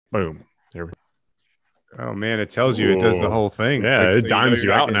Boom. There we Oh man, it tells you, it does the whole thing. Yeah, Like, it so dimes you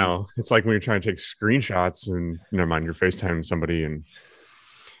you're not out getting- now. It's like when you're trying to take screenshots and never mind, you're FaceTiming somebody and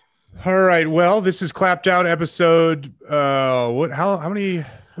All right. Well, this is Clapped Out episode. How many?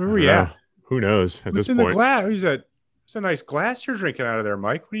 Where are we at? Who knows at What's this in point? the glass? Who's that? It's a nice glass you're drinking out of there,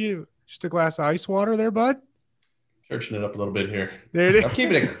 Mike. What are you? Just a glass of ice water there, bud? Churching it up a little bit here. There it is. I'm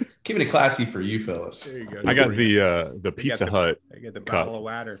keeping it classy for you fellas. There you go. I got the Pizza Hut. I got the cup. bottle of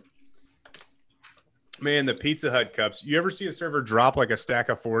water. Man, the Pizza Hut cups. You ever see a server drop like a stack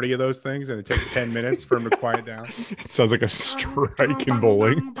of 40 of those things and it takes 10 minutes for them to quiet down? It sounds like a strike in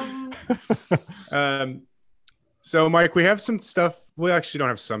bowling. So, Mike, we have some stuff. We actually don't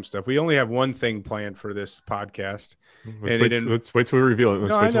have some stuff. We only have one thing planned for this podcast. Let's wait till we reveal it.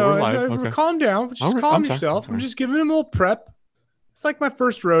 Let's wait till we're live. Okay. Calm down. Just right, calm I'm sorry. yourself. I'm I'm sorry. just giving him a little prep. It's like my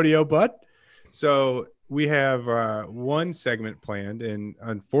first rodeo, bud. So we have one segment planned, and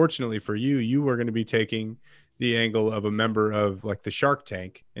unfortunately for you, you are going to be taking the angle of a member of like the Shark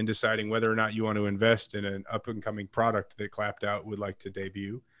Tank and deciding whether or not you want to invest in an up and coming product that Clapped Out would like to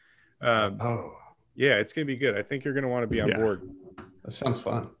debut. Yeah, it's going to be good. I think you're going to want to be on board. That sounds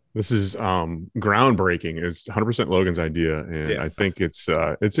fun. This is groundbreaking. It's 100% Logan's idea, and Yes. I think it's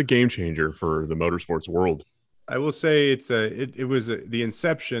a game changer for the motorsports world. I will say the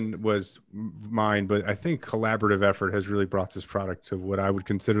inception was mine, but I think collaborative effort has really brought this product to what I would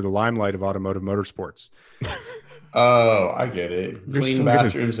consider the limelight of automotive motorsports. Oh, I get it. You're Clean so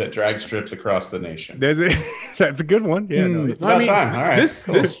bathrooms at drag strips across the nation. That's a good one. Yeah, no, It's about time. All right.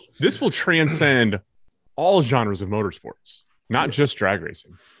 This will transcend all genres of motorsports, not just drag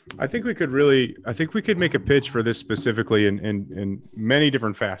racing. I think we could make a pitch for this specifically in many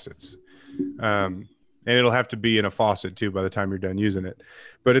different facets. And it'll have to be in a faucet too by the time you're done using it.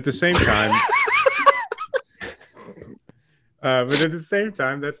 But at the same time,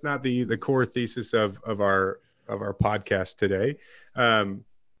 that's not the core thesis of our podcast today.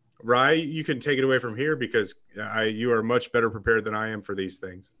 Rye, you can take it away from here because you are much better prepared than I am for these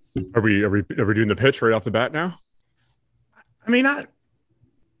things. Are we doing the pitch right off the bat now? I mean,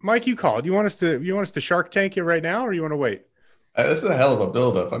 Mike, you called. You want us to Shark Tank you right now, or you want to wait? This is a hell of a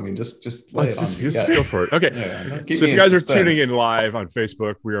build-up. I mean, just lay it on me. Just go for it. Okay. Yeah, So if you guys are tuning in live on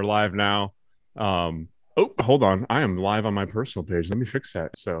Facebook, we are live now. Hold on. I am live on my personal page. Let me fix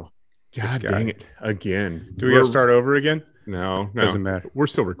that. So, God dang it. Again. Do we got to start over again? No. Doesn't matter. We're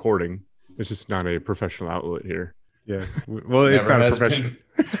still recording. It's just not a professional outlet here. Yes. Well, it's not a professional.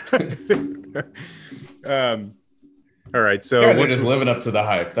 All right. So you guys are just living up to the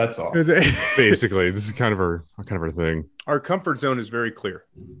hype. That's all. Basically, this is kind of our thing. Our comfort zone is very clear.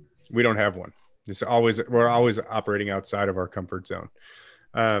 We don't have one. We're always operating outside of our comfort zone.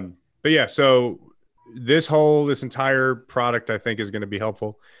 But yeah, so this entire product I think is going to be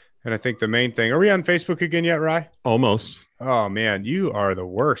helpful. And I think the main thing, are we on Facebook again yet, Rye? Almost. Oh man, you are the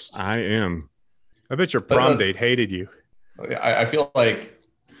worst. I am. I bet your prom date hated you. I feel like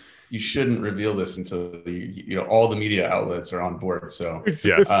you shouldn't reveal this until all the media outlets are on board. So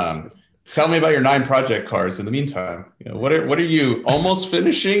yes. Tell me about your 9 project cars in the meantime. What are you almost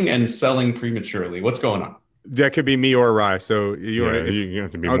finishing and selling prematurely? What's going on? That could be me or Rye. So you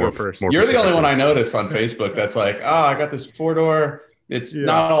have to be I'll more go first. You're the only one I notice on Facebook that's like, I got this 4-door. It's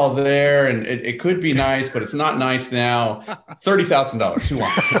not all there, and it could be nice, but it's not nice now. $30,000. Who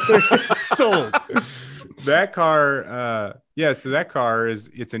wants it? Sold. That car, so that car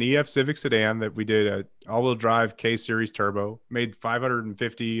it's an EF Civic sedan that we did a all-wheel drive K Series turbo, made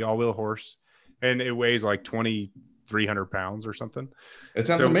 550 all-wheel horse, and it weighs like 2,300 pounds or something. It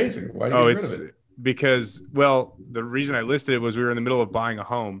sounds amazing. Why did you get rid of it? Because, well, the reason I listed it was we were in the middle of buying a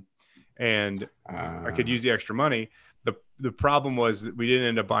home, and I could use the extra money. The problem was that we didn't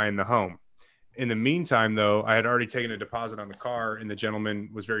end up buying the home. In the meantime, though, I had already taken a deposit on the car, and the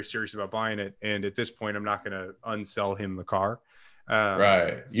gentleman was very serious about buying it. And at this point, I'm not going to unsell him the car.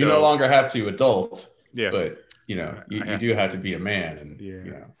 Right. You no longer have to adult. Yes. But, you do have to be a man.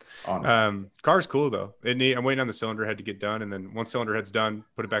 And, car's cool, though. I'm waiting on the cylinder head to get done. And then once cylinder head's done,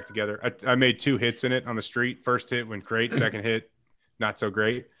 put it back together. I made 2 hits in it on the street. First hit went great. Second hit, not so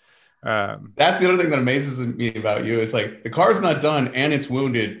great. That's the other thing that amazes me about you is like the car's not done and it's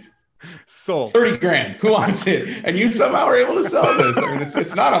wounded. Sold. $30,000. Who wants it? And you somehow are able to sell this. I mean,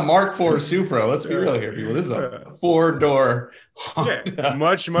 it's not a Mark IV Supra. Let's be real here, people. This is a 4-door Honda. Yeah,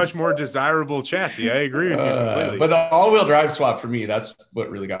 much more desirable chassis. I agree with you completely. But the all-wheel drive swap for me, that's what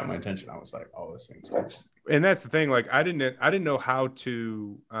really got my attention. I was like, all those things. And that's the thing. Like I didn't know how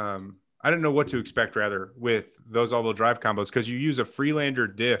to I didn't know what to expect rather with those all-wheel drive combos because you use a Freelander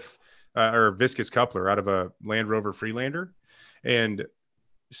diff or viscous coupler out of a Land Rover Freelander, and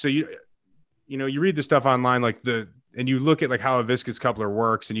so you read the stuff online, and you look at like how a viscous coupler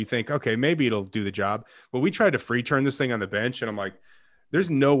works and you think, okay, maybe it'll do the job. But we tried to free turn this thing on the bench and I'm like, there's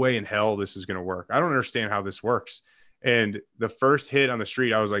no way in hell this is going to work. I don't understand how this works. And the first hit on the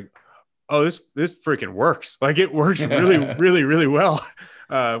street, I was like, oh, this freaking works. Like it works really, really, really well.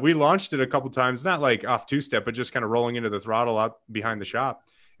 We launched it a couple times, not like off two-step, but just kind of rolling into the throttle out behind the shop.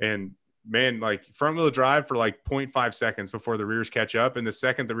 And man, like front wheel drive for like 0.5 seconds before the rears catch up. And the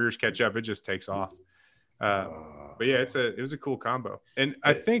second the rears catch up, it just takes off. But yeah, it was a cool combo. And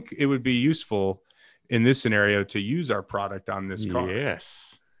I think it would be useful in this scenario to use our product on this car.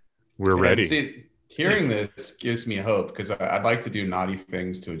 Yes, we're ready. See, hearing this gives me hope because I'd like to do naughty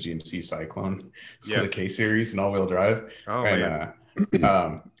things to a GMC Cyclone for the K Series and all-wheel drive. Oh, man.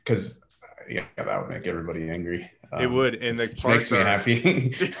 Because that would make everybody angry. It would, and the makes me happy.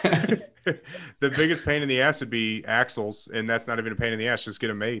 The biggest pain in the ass would be axles, and that's not even a pain in the ass. Just get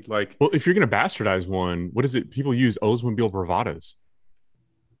them made. Like, well, if you're going to bastardize one, what is it? People use Oldsmobile Bravadas.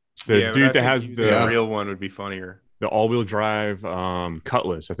 The dude that has the real one would be funnier. The all-wheel drive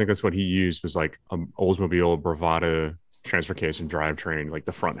Cutlass. I think that's what he used, was like an Oldsmobile Bravada transfer case and drivetrain, like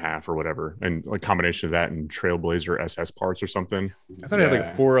the front half or whatever, and like combination of that and Trailblazer SS parts or something. I thought it had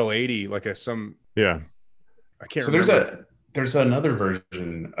like a 4L80, like I can't remember. So there's another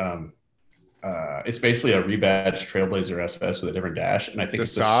version. It's basically a rebadged Trailblazer SS with a different dash, and I think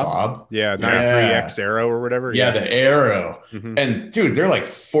it's the Saab. Yeah, 93X Aero or whatever. Yeah, the Aero. Mm-hmm. And dude, they're like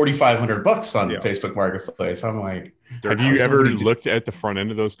 $4,500 on Facebook Marketplace. I'm like, have you ever looked at the front end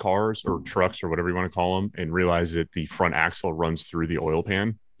of those cars or trucks or whatever you want to call them and realized that the front axle runs through the oil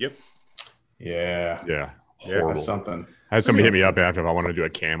pan? Yep. Yeah. Horrible. That's something. I had somebody hit me up after if I wanted to do a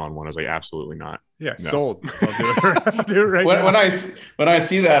cam on one. I was like, absolutely not. Yeah, no. Sold. I'll do it right now. When I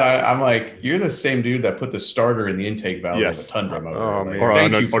see that, I'm like, you're the same dude that put the starter in the intake valve of the Tundra motor. Oh,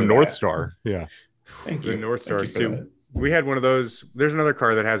 man. Or North Star. Yeah. Thank you. The North Star too. We had one of those. There's another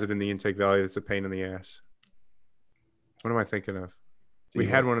car that has it in the intake valve. It's a pain in the ass. What am I thinking of? We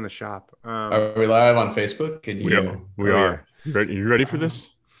had one in the shop. Are we live on Facebook? We are. You ready for this?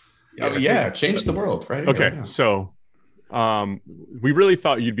 Oh, yeah. Change the world, right? Okay. So we really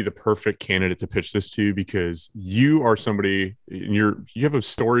thought you'd be the perfect candidate to pitch this to because you are somebody, and you have a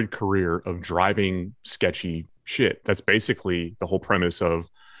storied career of driving sketchy shit. That's basically the whole premise of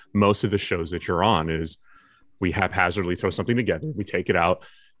most of the shows that you're on is we haphazardly throw something together, we take it out,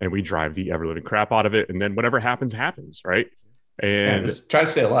 and we drive the ever living crap out of it. And then whatever happens, right? And just try to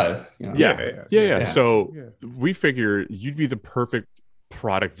stay alive. Yeah. So we figure you'd be the perfect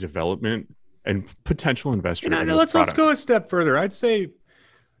product development and potential investor. Let's go a step further. I'd say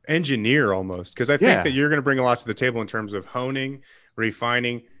engineer almost, because I think that you're going to bring a lot to the table in terms of honing,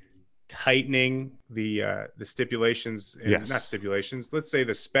 refining, tightening the stipulations and not stipulations. Let's say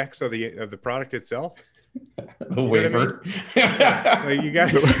the specs of the product itself. The waiver. I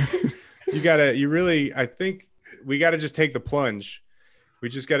think we got to just take the plunge. We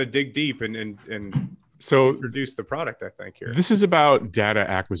just got to dig deep and so introduce the product, I think, here. This is about data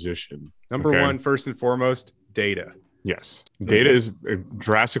acquisition. Number one, first and foremost, data. Yes. Data is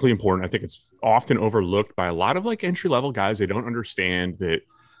drastically important. I think it's often overlooked by a lot of like entry-level guys. They don't understand that,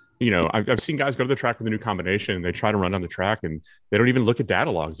 I've seen guys go to the track with a new combination and they try to run down the track and they don't even look at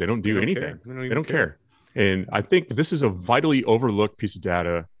data logs. They don't do anything. They don't care. And I think this is a vitally overlooked piece of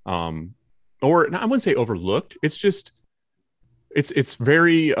data. I wouldn't say overlooked. It's just, it's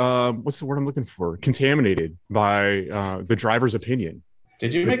very, what's the word I'm looking for? Contaminated by the driver's opinion.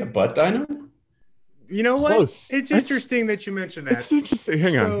 Did you make a butt dyno? You know what? Close. It's interesting that you mentioned that. It's interesting.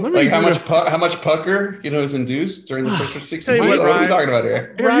 Hang on. Like how much pucker is induced during the first 60 minutes? What are we talking about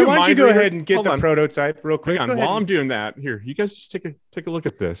here? Ryan, why don't you go ahead and get the prototype real quick? Hang on. While I'm doing that, here, you guys just take a look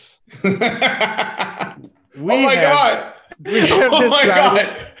at this. Oh my God!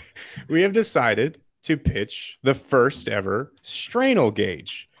 We have decided to pitch the first ever strainal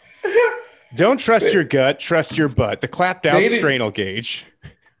gauge. Don't trust your gut, trust your butt. The clapped out strainal gauge.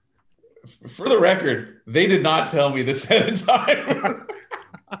 For the record, they did not tell me this at a time.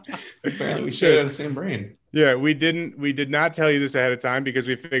 Apparently, we share the same brain. Yeah, we did not tell you this ahead of time because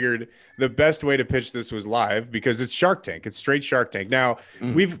we figured the best way to pitch this was live because it's Shark Tank. It's straight Shark Tank. Now,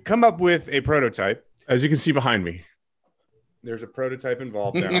 we've come up with a prototype. As you can see behind me. There's a prototype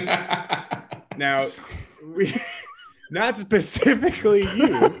involved now. Now, not specifically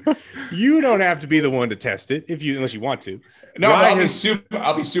you. You don't have to be the one to test it unless you want to. No, I'll be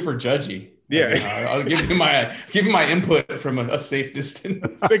super judgy. Yeah, I'll give you my input from a safe distance.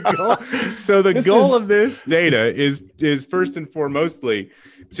 The goal of this data is first and foremostly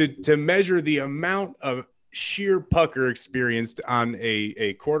to measure the amount of sheer pucker experienced on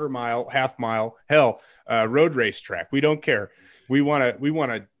a quarter mile, half mile, road race track. We don't care. We want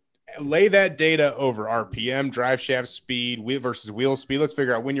to lay that data over RPM, drive shaft speed, wheel versus wheel speed. Let's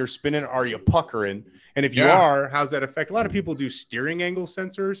figure out when you're spinning, are you puckering? And if you are, how's that affect? A lot of people do steering angle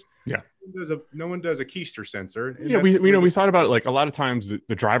sensors. Yeah. No one does a keister sensor. Yeah, we thought about it. Like a lot of times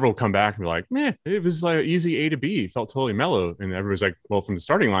the driver will come back and be like, "Man, it was like easy A to B. It felt totally mellow." And everybody's like, "Well, from the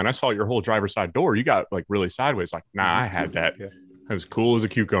starting line, I saw your whole driver's side door. You got like really sideways." Like, nah, I had that. Yeah. It was cool as a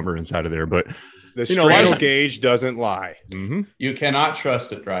cucumber inside of there, but the straddle gauge doesn't lie. Mm-hmm. You cannot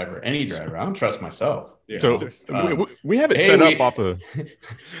trust a driver, any driver. I don't trust myself. Yeah. So we have it set up off of.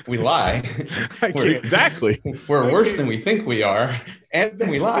 We lie. Exactly. We're worse than we think we are, and then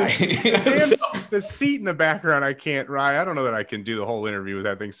we lie. The seat in the background, I can't. Rye, I don't know that I can do the whole interview with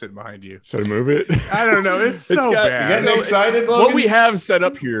that thing sitting behind you. Should I move it? I don't know. It's so bad. You getting excited, Logan? What we have set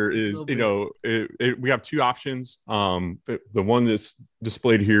up here is, we have two options. The one that's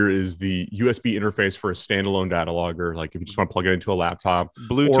displayed here is the USB interface for a standalone data logger. Like if you just want to plug it into a laptop,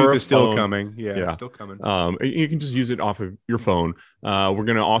 Bluetooth is still coming. Yeah, it's still coming. You can just use it off of your phone. We're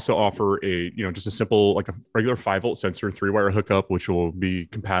going to also offer just a simple, like a regular 5-volt sensor, 3-wire hookup, which will be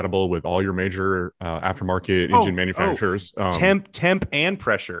compatible with all your major aftermarket engine manufacturers. Temp and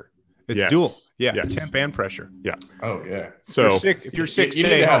pressure. It's dual. Yeah. Yes. Temp and pressure. Yeah. Oh yeah. So if you're sick, you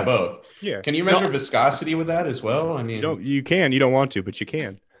need to have both. Yeah. Can you measure viscosity with that as well? I mean, you don't want to, but you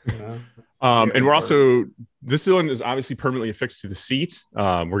can. And we're also, this one is obviously permanently affixed to the seat.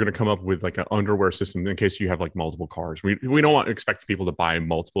 We're going to come up with like an underwear system in case you have like multiple cars. We don't want to expect people to buy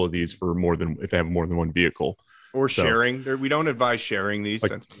multiple of these for if they have more than one vehicle. Or sharing. We don't advise sharing these.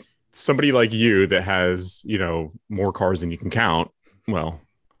 Like somebody like you that has, more cars than you can count. Well,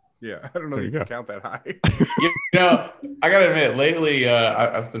 yeah, I don't know if you can count that high. I got to admit, lately,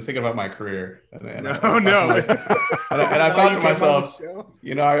 I've been thinking about my career. And I thought to myself,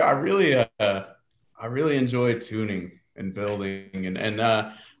 I really enjoy tuning and building, and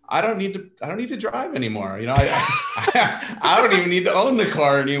I don't need to drive anymore. I don't even need to own the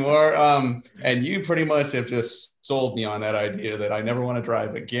car anymore. And you pretty much have just sold me on that idea that I never want to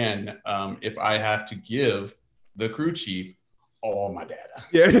drive again. If I have to give the crew chief all my data.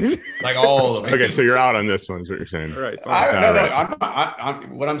 Yeah. Like all of it. Okay, so you're out on this one is what you're saying. Right.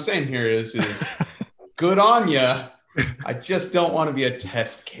 What I'm saying here is good on you. I just don't want to be a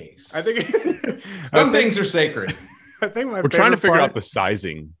test case. I think some things are sacred. I think we're trying to figure out the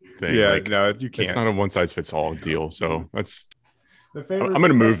sizing thing. Yeah, no, you can't. It's not a one size fits all deal. So that's the favorite. I'm going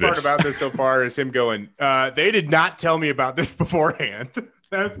to move this. Part about this so far is him going, they did not tell me about this beforehand.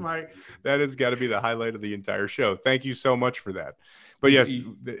 That has got to be the highlight of the entire show. Thank you so much for that. But yes,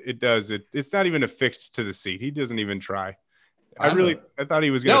 it does. It's not even affixed to the seat. He doesn't even try. I thought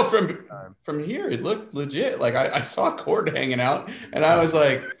he was going to. No, from here, it looked legit. Like I saw a cord hanging out and I was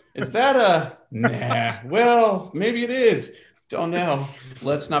like, is that nah, well, maybe it is. Don't know.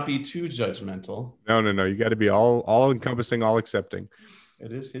 Let's not be too judgmental. No. You got to be all encompassing, all accepting.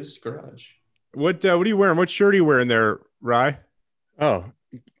 It is his garage. What are you wearing? What shirt are you wearing there, Rye? Oh,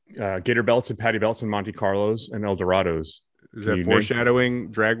 Gator Belts and Patty Belts and Monte Carlos and Eldorados. Is that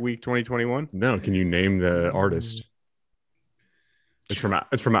foreshadowing Drag Week 2021? No. Can you name the artist? It's from an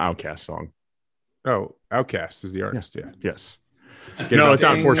Outkast song. Oh, Outkast is the artist. Yeah. Yes. No, it's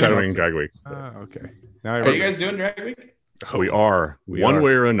not foreshadowing Drag Week. Okay. Are you guys doing Drag Week? We are. One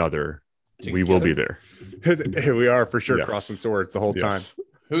way or another. Together. We will be there. We are for sure. Yes. Crossing swords the whole time.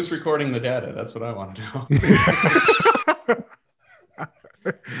 Who's recording the data? That's what I want to know.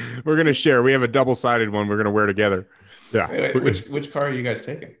 We're going to share. We have a double-sided one we're going to wear together. Yeah. Wait, which car are you guys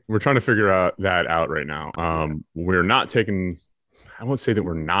taking? We're trying to figure that out right now. We're not taking, I won't say that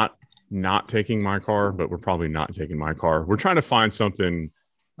we're not taking my car, but we're probably not taking my car. We're trying to find something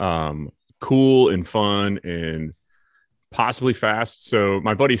cool and fun and possibly fast. So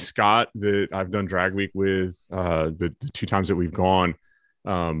my buddy Scott that I've done Drag Week with the 2 times that we've gone,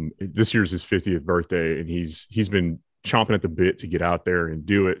 this year's his 50th birthday, and he's been chomping at the bit to get out there and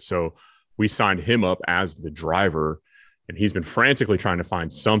do it. So we signed him up as the driver, and he's been frantically trying to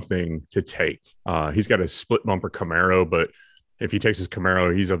find something to take. He's got a split bumper Camaro, but if he takes his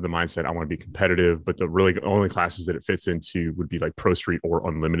Camaro, he's of the mindset, I want to be competitive, but the really only classes that it fits into would be like Pro Street or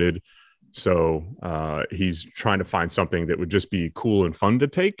Unlimited. So he's trying to find something that would just be cool and fun to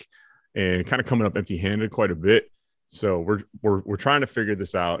take, and kind of coming up empty-handed quite a bit. So we're trying to figure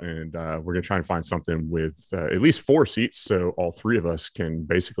this out, and we're going to try and find something with at least 4 seats, so all 3 of us can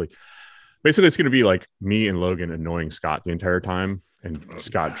basically it's going to be like me and Logan annoying Scott the entire time, and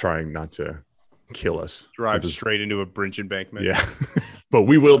Scott trying not to kill us. Drive straight into a bridge embankment. Yeah, but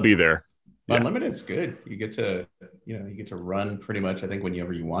we will be there. Yeah. Unlimited's good. You get to run pretty much, I think,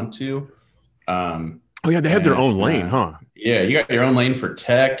 whenever you want to. Oh yeah, they have their own lane, huh? Yeah, you got your own lane for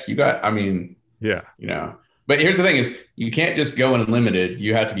tech. Yeah. But here's the thing: is you can't just go unlimited.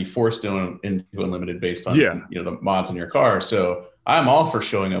 You have to be forced into unlimited based on the mods in your car. So I'm all for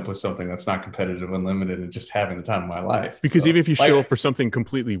showing up with something that's not competitive unlimited and just having the time of my life. Because even if you show up for something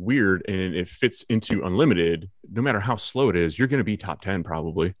completely weird and it fits into unlimited, no matter how slow it is, you're going to be top 10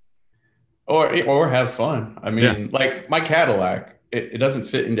 probably. Or have fun. I mean, like my Cadillac, it doesn't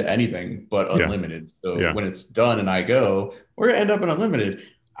fit into anything but unlimited. So when it's done and I go, we're going to end up in unlimited.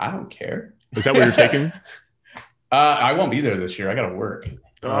 I don't care. Is that what you're taking? I won't be there this year. I got to work.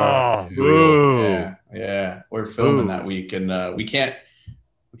 Oh, yeah. We're filming that week, and we can't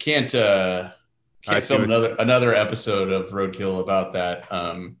film another episode of Roadkill about that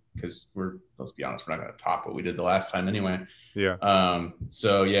because let's be honest, we're not going to top what we did the last time anyway. Yeah.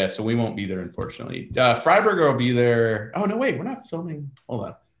 So we won't be there, unfortunately. Freiberger will be there. Oh no, wait, we're not filming. Hold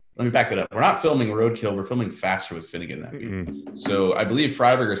on. Let me back it up. We're not filming Roadkill. We're filming Faster with Finnegan that week. So I believe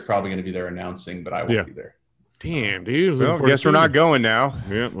Freiberger is probably going to be there announcing, but I won't be there. Damn, dude. Well, guess we're not going now.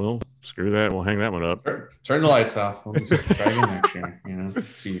 Yeah, well, screw that. We'll hang that one up. Turn the lights off. We'll just try again next year.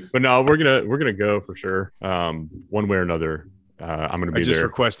 Jeez. But no, we're gonna go for sure. One way or another. I'm gonna be there. I just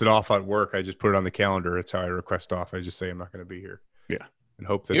requested off at work. I just put it on the calendar. It's how I request off. I just say I'm not going to be here. Yeah, and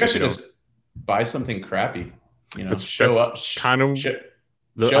hope that you guys should just buy something crappy.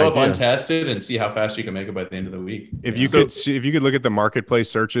 Show up untested and see how fast you can make it by the end of the week. If you could look at the marketplace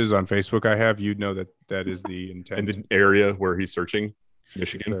searches on Facebook I have, you'd know that is the intent. And the area where he's searching,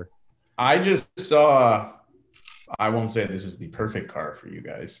 Michigan. Sure. I just saw. I won't say this is the perfect car for you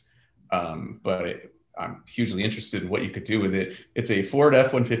guys, but I'm hugely interested in what you could do with it. It's a Ford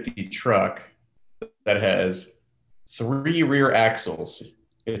F-150 truck that has 3 rear axles.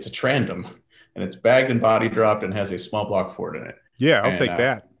 It's a Trandom, and it's bagged and body dropped and has a small block Ford in it. Yeah, I'll take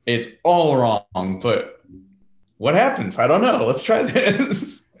that. It's all wrong, but what happens? I don't know. Let's try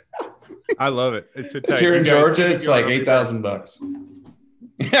this. I love it. It's here in Georgia. It's like $8,000.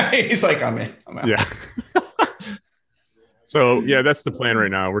 Yeah, he's like, I'm in. I'm out. Yeah. So that's the plan right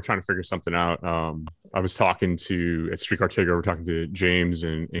now. We're trying to figure something out. I was talking at Streetcar Tigger. We're talking to James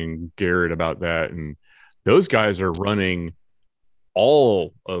and Garrett about that, and those guys are running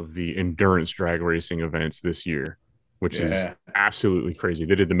all of the endurance drag racing events this year, which is absolutely crazy.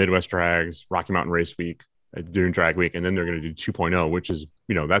 They did the Midwest Drags, Rocky Mountain Race Week, during Drag Week, and then they're going to do 2.0, which is,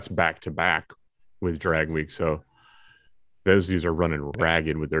 that's back to back with Drag Week. So those dudes are running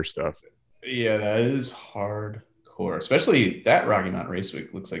ragged with their stuff. Yeah, that is hardcore. Especially that Rocky Mountain Race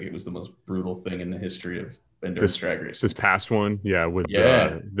Week looks like it was the most brutal thing in the history of endurance drag racing. This past one, with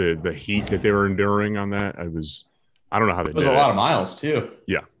the heat that they were enduring on that, I don't know how they did it. It was a lot of miles too.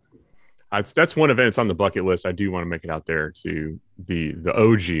 Yeah. That's one event. It's on the bucket list. I do want to make it out there to the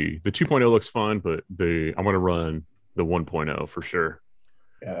OG. The 2.0 looks fun, but I want to run the 1.0 for sure.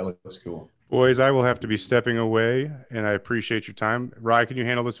 Yeah, that looks cool. Boys, I will have to be stepping away, and I appreciate your time. Rye, can you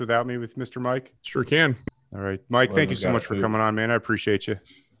handle this without me with Mr. Mike? Sure can. All right. Mike, thank you so much for coming on, man. I appreciate you.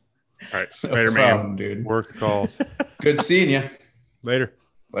 All right. Later, man. Dude. Work the calls. Good seeing you. Later.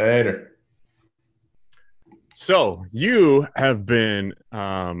 So you have been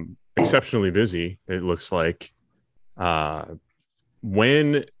exceptionally busy, it looks like. I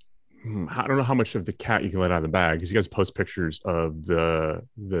don't know how much of the cat you can let out of the bag, because you guys post pictures of the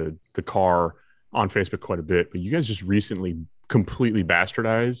car on Facebook quite a bit, but you guys just recently completely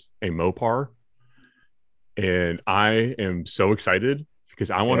bastardized a Mopar. And I am so excited because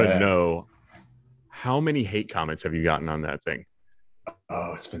I want to know, how many hate comments have you gotten on that thing?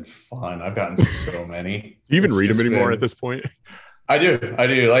 Oh, it's been fun. I've gotten so many. Do you even read them anymore at this point? I do.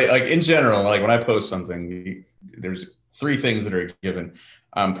 Like in general, like when I post something, there's 3 things that are given.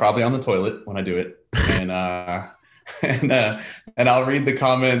 I'm probably on the toilet when I do it, and I'll read the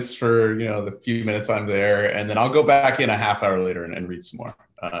comments for the few minutes I'm there, and then I'll go back in a half hour later and read some more.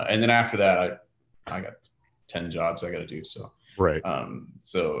 And then after that, I got 10 jobs I got to do. So right.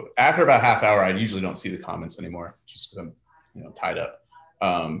 So after about half hour, I usually don't see the comments anymore, just because I'm tied up.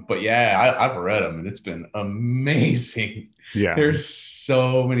 But yeah, I've read them, and it's been amazing. Yeah, there's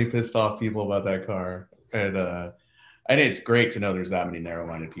so many pissed off people about that car, and it's great to know there's that many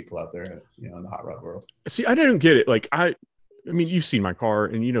narrow-minded people out there, in the hot rod world. See, I don't get it. Like, I mean, you've seen my car,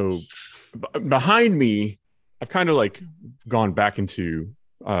 and behind me, I've kind of like gone back into,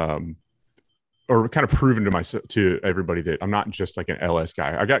 or kind of proven to everybody that I'm not just like an LS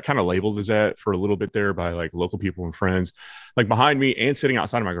guy. I got kind of labeled as that for a little bit there by like local people and friends. Like behind me and sitting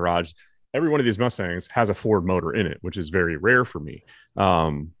outside of my garage, every one of these Mustangs has a Ford motor in it, which is very rare for me.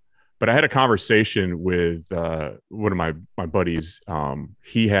 But I had a conversation with one of my buddies.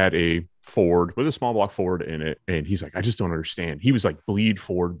 He had a Ford with a small block Ford in it, and he's like, I just don't understand. He was like, bleed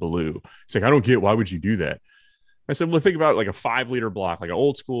Ford blue. He's like, I don't get, why would you do that? I said, well, think about like a 5-liter block, like an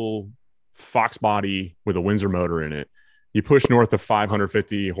old school Fox body with a Windsor motor in it. You push north of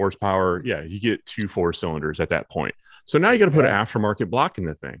 550 horsepower, yeah, you get 2 4-cylinders at that point. So now you got to put an aftermarket block in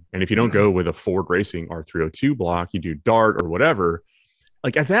the thing. And if you don't go with a Ford Racing R302 block, you do Dart or whatever.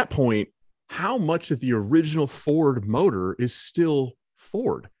 Like at that point, how much of the original Ford motor is still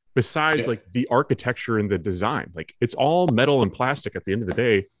Ford besides like the architecture and the design? Like it's all metal and plastic at the end of the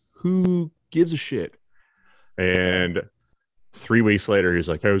day. Who gives a shit? And 3 weeks later, he's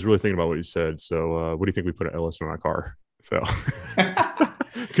like, I was really thinking about what you said. So what do you think we put an Ellis in my car? So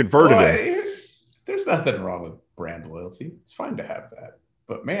converted it. There's nothing wrong with brand loyalty. It's fine to have that.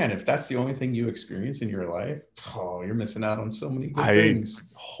 But man, if that's the only thing you experience in your life, you're missing out on so many good things.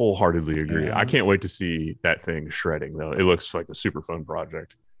 I wholeheartedly agree. Yeah. I can't wait to see that thing shredding, though. It looks like a super fun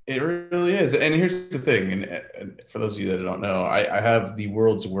project. It really is. And here's the thing. And for those of you that don't know, I have the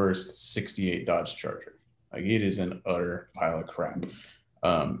world's worst 68 Dodge Charger. Like it is an utter pile of crap.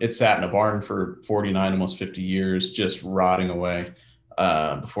 It sat in a barn for 49, almost 50 years, just rotting away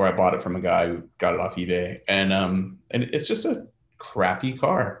before I bought it from a guy who got it off eBay. And it's just a crappy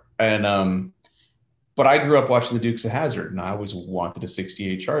car. And but I grew up watching the Dukes of Hazzard, and I always wanted a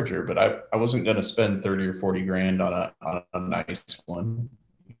 68 Charger, but I wasn't going to spend 30 or 40 grand on a nice one.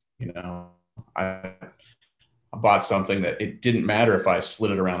 You know, I bought something that it didn't matter if I slid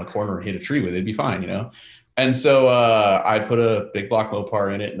it around a corner and hit a tree with it, it'd be fine, you know? And so I put a big block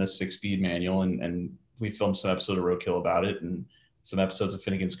Mopar in it and a 6-speed manual, and we filmed some episode of Roadkill about it and some episodes of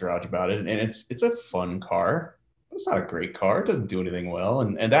Finnegan's Garage about it. And it's a fun car. It's not a great car. It doesn't do anything well.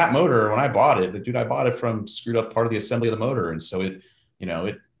 And that motor, when I bought it, the dude I bought it from screwed up part of the assembly of the motor. And so it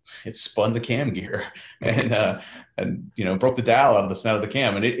spun the cam gear and broke the dial out of the snout of the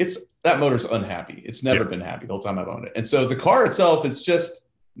cam. And it's that motor's unhappy. It's never been happy the whole time I've owned it. And so the car itself is just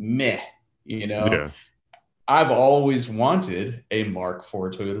meh, you know. Yeah. I've always wanted a Mark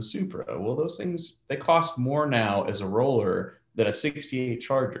IV Toyota Supra. Well, those things, they cost more now as a roller than a 68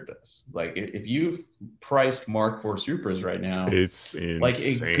 Charger does. Like if you've priced Mark IV Supras right now, it's insane. Like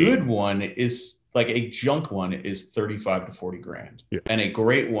a good one is like a junk one is 35 to 40 grand. Yeah. And a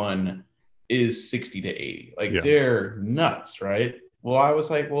great one is 60 to 80. Like they're nuts, right? Well, I was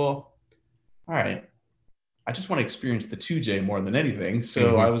like, well, all right. I just want to experience the 2J more than anything.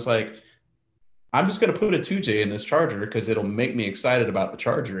 So I was like, I'm just going to put a 2J in this Charger because it'll make me excited about the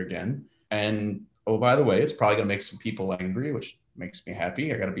Charger again. And oh, by the way, it's probably going to make some people angry, which makes me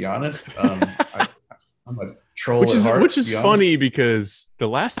happy. I got to be honest. I'm a troll which is funny because the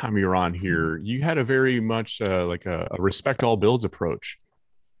last time you were on here, you had a very much like a respect all builds approach.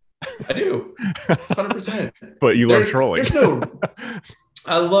 I do, 100%. But you love trolling.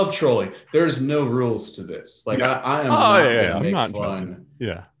 I love trolling. There's no rules to this. Like I am not going to make fun.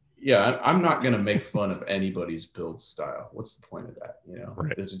 I'm not going to make fun of anybody's build style. What's the point of that? You know,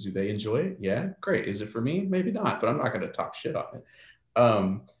 right. Do they enjoy it? Yeah, great. Is it for me? Maybe not, but I'm not going to talk shit on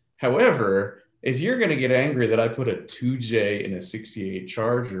it. However, if you're going to get angry that I put a 2J in a 68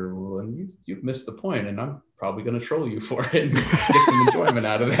 Charger, well, and you've missed the point, and I'm probably going to troll you for it and get some enjoyment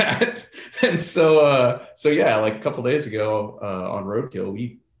out of that. And so yeah, like a couple days ago on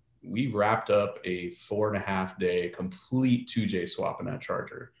Roadkill, we wrapped up a 4.5 day complete 2J swap in that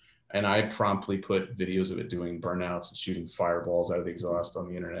Charger. And I promptly put videos of it doing burnouts and shooting fireballs out of the exhaust on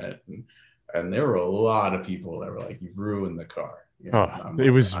the internet. And there were a lot of people that were like, "You ruined the car." You know,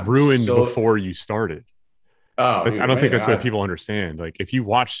 it was ruined before you started. I don't think that's what people understand. Like if you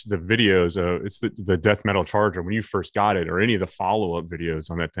watch the videos, it's the death metal Charger when you first got it, or any of the follow-up videos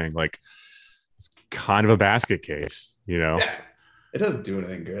on that thing, like it's kind of a basket case, you know? Yeah. It doesn't do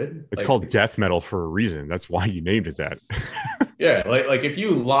anything good. It's called death metal for a reason. That's why you named it that. Yeah, like if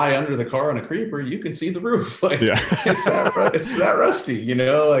you lie under the car on a creeper, you can see the roof. Like it's that rusty, you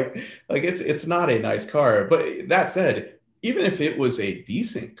know. Like it's not a nice car. But that said, even if it was a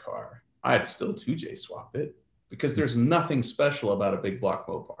decent car, I'd still 2J swap it because there's nothing special about a big block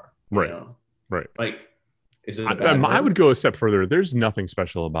Mopar. Right. You know? Right. Like, is it? I would go a step further. There's nothing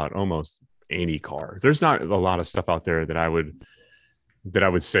special about almost any car. There's not a lot of stuff out there that I would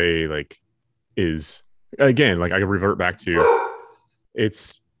say like is, again, like I can revert back to,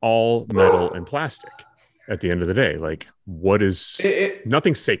 it's all metal and plastic at the end of the day. Like what is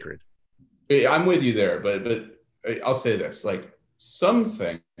nothing's sacred. I'm with you there, but I'll say this, like some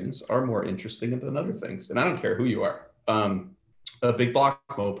things are more interesting than other things. And I don't care who you are. A big block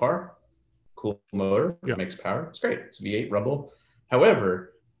Mopar, cool motor, makes power. It's great. It's V8 Rumble.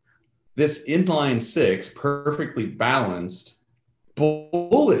 However, this inline six, perfectly balanced,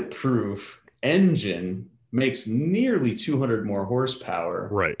 bulletproof engine makes nearly 200 more horsepower,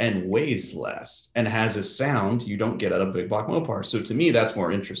 Right, and weighs less, and has a sound you don't get out of big block Mopar. So to me, that's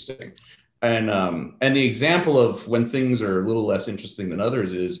more interesting. And the example of when things are a little less interesting than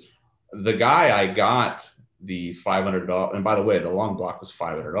others is the guy I got the $500, and by the way, the long block was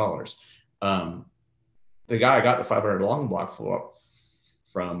 $500. The guy I got the $500 long block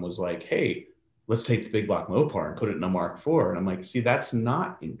from was like, hey, let's take the big block Mopar and put it in a Mark IV. And I'm like, see, that's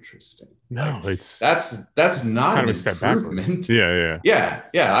not interesting. no, like, it's that's not kind an of a step backwards. improvement.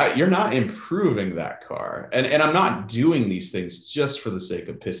 Yeah. You're not improving that car. And I'm not doing these things just for the sake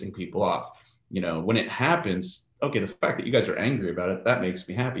of pissing people off. You know, when it happens, okay, the fact that you guys are angry about it, that makes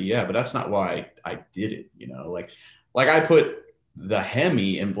me happy. Yeah, but that's not why I did it. You know, like I put the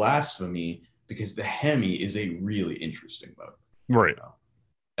Hemi in Blasphemy because the Hemi is a really interesting motor. Right. You know?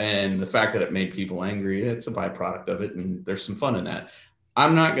 And the fact that it made people angry, it's a byproduct of it, and there's some fun in that.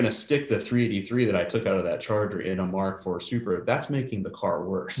 I'm not going to stick the 383 that I took out of that Charger in a Mark IV Supra. That's making the car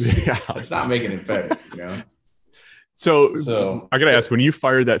worse. Yeah. It's not making it better, you know? So I got to ask, when you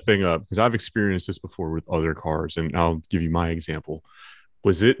fired that thing up, because I've experienced this before with other cars, and I'll give you my example.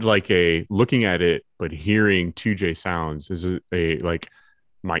 Was it like a looking at it, but hearing 2J sounds? Is it a like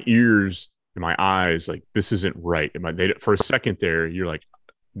my ears and my eyes, like this isn't right? For a second there, you're like,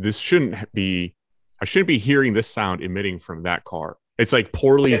 this shouldn't be, I shouldn't be hearing this sound emitting from that car. It's like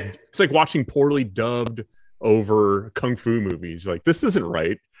it's like watching poorly dubbed over Kung Fu movies. Like, this isn't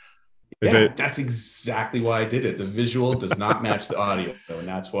right. That's exactly why I did it. The visual does not match the audio, and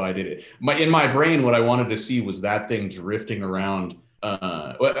that's why I did it. In my brain, what I wanted to see was that thing drifting around.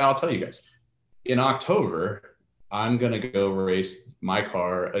 Well, I'll tell you guys, in October, I'm going to go race my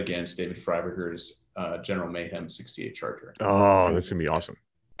car against David Freiberger's General Mayhem 68 Charger. Oh, that's going to be awesome.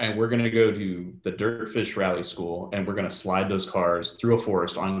 And we're going to go to the Dirtfish Rally School, and we're going to slide those cars through a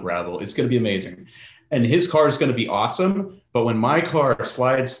forest on gravel. It's going to be amazing. And his car is going to be awesome. But when my car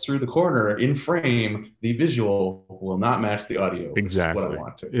slides through the corner in frame, the visual will not match the audio. Exactly. What I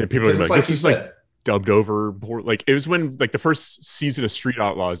want to. Yeah, people are like, this is like dubbed over. Like, it was when like the first season of Street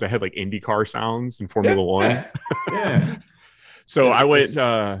Outlaws, they had like IndyCar sounds in Formula One. Yeah. So I went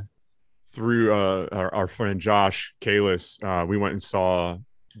through our friend Josh Kalis.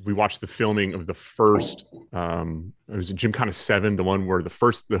 We watched the filming of the first, it was Gymkhana 7, the one where the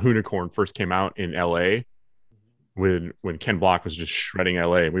Hoonicorn first came out in LA when Ken Block was just shredding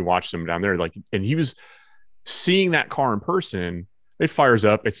LA. We watched him down there, like, and he was seeing that car in person. It fires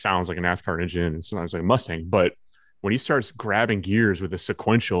up. It sounds like a NASCAR engine. It sounds like a Mustang, but when he starts grabbing gears with a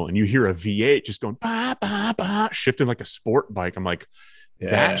sequential and you hear a V8 just going, bah, bah, bah, shifting like a sport bike, I'm like,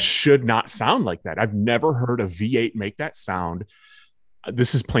 that should not sound like that. I've never heard a V8 make that sound.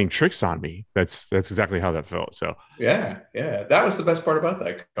 This is playing tricks on me. That's exactly how that felt. So yeah, that was the best part about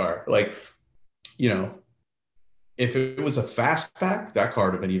that car. Like, you know, if it was a fastback, that car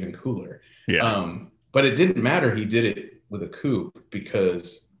would have been even cooler. Yeah. But it didn't matter. He did it with a coupe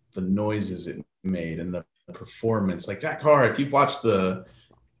because the noises it made and the performance. Like that car, if you've watched I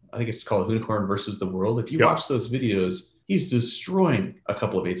think it's called Hoonicorn versus the World. If you watch those videos, he's destroying a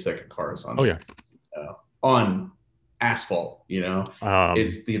couple of 8-second cars on asphalt, you know.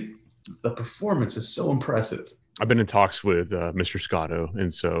 It's the performance is so impressive. I've been in talks with Mr. Scotto,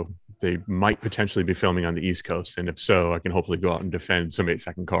 and so they might potentially be filming on the East Coast, and if so, I can hopefully go out and defend some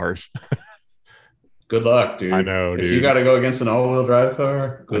 8-second cars. Good luck, dude. I know, dude. If you got to go against an all-wheel drive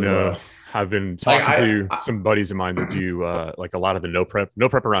car, good luck. I've been talking to some buddies of mine that do like a lot of the no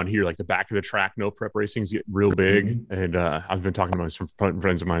prep around here, like the back of the track no prep racings get real big. Mm-hmm. And I've been talking to some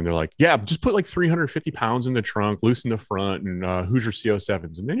friends of mine. They're like, yeah, just put like 350 pounds in the trunk, loosen the front, and Hoosier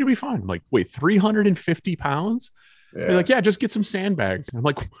CO7s, and then you'll be fine. I'm like, wait, 350 pounds? Yeah. They're like, yeah, just get some sandbags. And I'm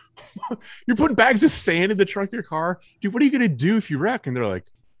like, you're putting bags of sand in the trunk of your car? Dude, what are you going to do if you wreck? And they're like,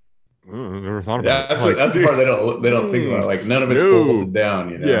 I never thought about it. That's the part they don't think about. Like, none of it's bolted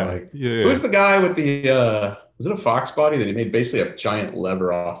down, you know. Who's the guy with the was it a Fox body that he made basically a giant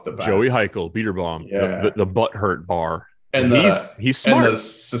lever off the back? Joey Heichel, beater bomb, the butt hurt bar. And he's smart. And the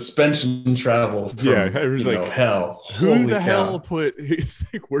suspension travel from, it was like hell. Who the hell put? He's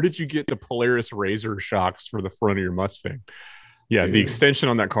like, where did you get the Polaris Razor shocks for the front of your Mustang? Yeah, dude. The extension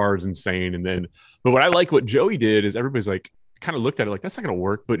on that car is insane. And then, but what I like what Joey did is everybody's like, kind of looked at it like, that's not going to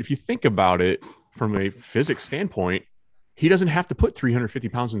work. But if you think about it from a physics standpoint, he doesn't have to put 350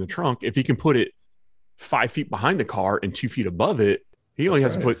 pounds in the trunk. If he can put it 5 feet behind the car and 2 feet above it, he only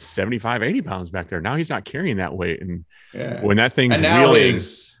has to put 75, 80 pounds back there. Now he's not carrying that weight. And when that thing's wheeling,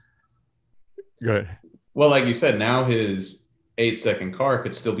 go ahead. Well, like you said, now his 8-second car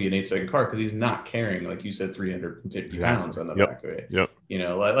could still be an 8-second car because he's not carrying, like you said, 350 pounds on the back of it. Yep. You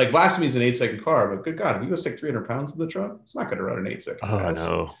know, like Blasphemy is an 8-second car, but good God, if you go stick 300 pounds in the truck, it's not going to run an 8-second pass.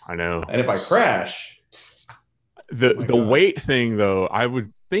 I know. And if I crash, the weight thing though, I would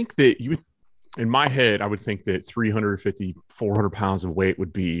think that in my head, I would think that 350, 400 pounds of weight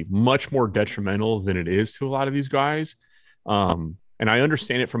would be much more detrimental than it is to a lot of these guys. And I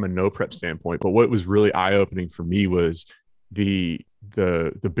understand it from a no prep standpoint, but what was really eye opening for me was the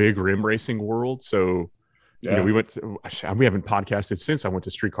big rim racing world. So, you know, we haven't podcasted since I went to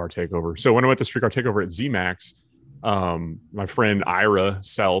Streetcar Takeover. So when I went to Streetcar Takeover at ZMAX, my friend Ira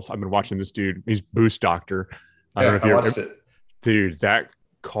Self, I've been watching this dude. He's Boost Doctor. I don't know if you watched it. Dude, that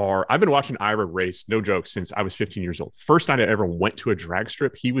car, I've been watching Ira race, no joke, since I was 15 years old. First night I ever went to a drag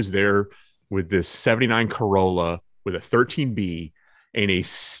strip, he was there with this 79 Corolla with a 13B and a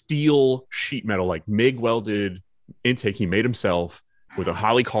steel sheet metal, like MIG welded intake he made himself with a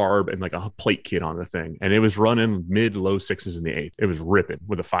Holly carb and like a plate kit on the thing. And it was running mid-low sixes in the eighth. It was ripping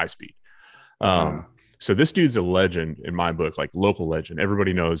with a 5-speed. So this dude's a legend in my book, like local legend.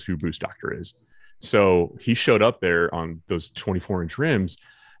 Everybody knows who Boost Doctor is. So he showed up there on those 24-inch rims,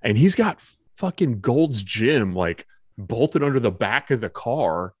 and he's got fucking Gold's Gym like bolted under the back of the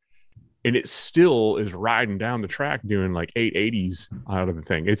car, and it still is riding down the track doing like 880s out of the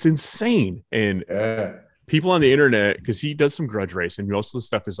thing. It's insane. And people on the internet, because he does some grudge racing, most of the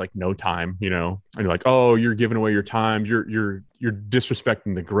stuff is like no time, you know, and you're like, oh, you're giving away your time, you're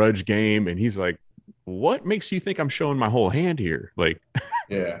disrespecting the grudge game. And he's like, what makes you think I'm showing my whole hand here? Like,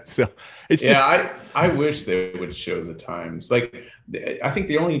 so it's just, I wish they would show the times. Like, I think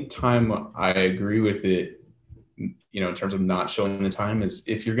the only time I agree with it, you know, in terms of not showing the time, is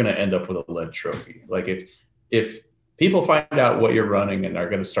if you're going to end up with a lead trophy. Like if people find out what you're running and are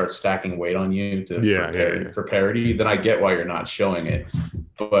going to start stacking weight on you for parity, then I get why you're not showing it.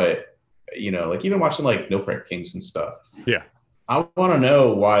 But, you know, like even watching like No Prep Kings and stuff. Yeah. I want to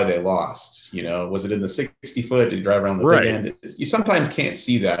know why they lost. You know, was it in the 60 foot? Did you drive around the big end? You sometimes can't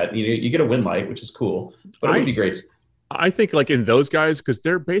see that. You know, you get a win light, which is cool, but it would be great. I think like in those guys, because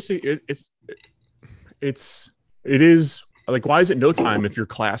they're basically it is like, why is it no time if you're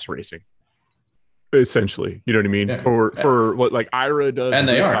class racing? Essentially, you know what I mean? Yeah. For what like Ira does, and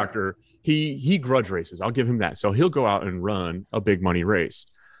the Doctor, he grudge races. I'll give him that. So he'll go out and run a big money race.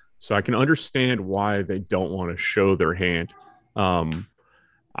 So I can understand why they don't want to show their hand.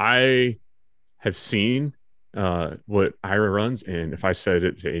 I have seen what Ira runs, and if I said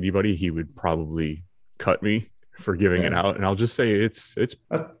it to anybody, he would probably cut me for giving it out. And I'll just say it's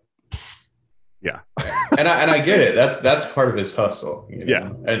yeah. and I get it. That's part of his hustle. You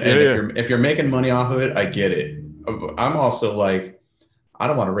know? And if you're making money off of it, I get it. I'm also like, I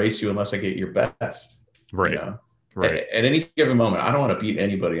don't want to race you unless I get your best. Right. You know? Right. At any given moment, I don't want to beat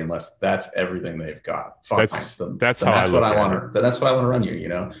anybody unless that's everything they've got. That's what I want to run you, you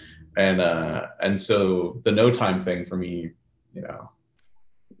know? And so the no time thing for me, you know.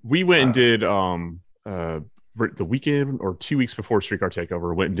 We went and did the weekend or 2 weeks before Streetcar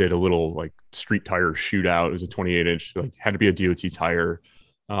Takeover, went and did a little like street tire shootout. It was a 28-inch, like had to be a DOT tire.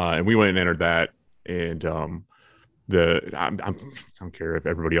 And we went and entered that. And I don't care if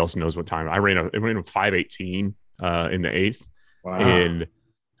everybody else knows what time I ran a 5:18 in the eighth. Wow. And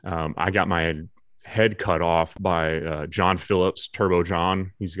I got my head cut off by John Phillips, Turbo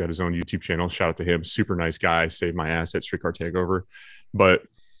John. He's got his own YouTube channel. Shout out to him. Super nice guy. Saved my ass at Streetcar Takeover. But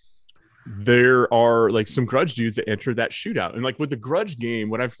there are like some grudge dudes that enter that shootout. And like with the grudge game,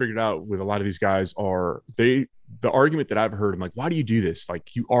 what I've figured out with a lot of these guys are the argument that I've heard, I'm like, why do you do this?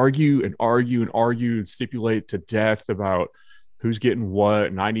 Like you argue and stipulate to death about who's getting what,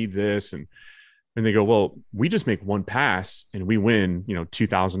 and I need this. And they go, well, we just make one pass and we win, you know,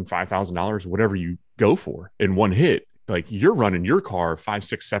 $2,000, $5,000, whatever you go for in one hit. Like you're running your car 5,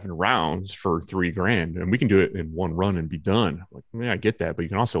 6, 7 rounds for $3,000, and we can do it in one run and be done. Like, I get that, but you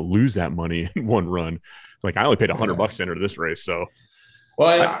can also lose that money in one run. Like I only paid $100 to enter this race. So,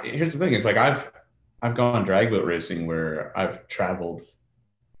 well, here's the thing: it's like I've gone drag boat racing where I've traveled.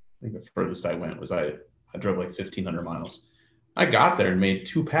 I think the furthest I went was I drove like 1,500 miles. I got there and made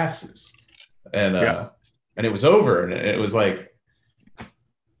 2 passes, and it was over, and it was like,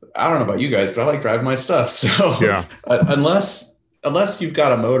 I don't know about you guys, but I like driving my stuff. So unless you've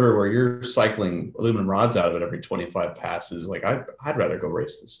got a motor where you're cycling aluminum rods out of it every 25 passes, like I'd rather go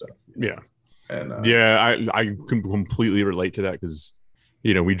race this stuff. Yeah. And I can completely relate to that because,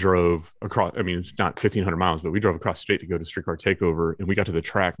 you know, we drove across, I mean, it's not 1,500 miles, but we drove across state to go to Streetcar Takeover, and we got to the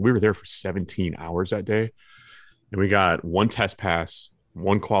track. We were there for 17 hours that day, and we got 1 test pass,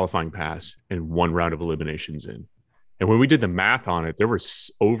 1 qualifying pass, and 1 round of eliminations in. And when we did the math on it, there were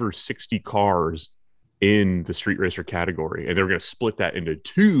over 60 cars in the street racer category, and they were going to split that into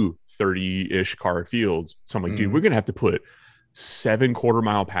two 30-ish car fields. So I'm like, dude, we're going to have to put 7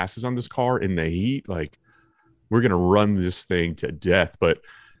 quarter-mile passes on this car in the heat. Like, we're going to run this thing to death. But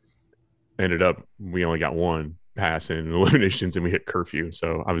ended up, we only got 1 pass in eliminations, and we hit curfew.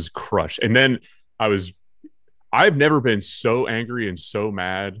 So I was crushed. And then I've never been so angry and so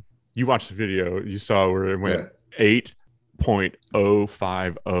mad. You watched the video, you saw where it went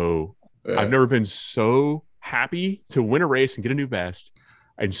 8.050. I've never been so happy to win a race and get a new best,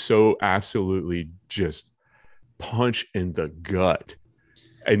 and so absolutely just punch in the gut.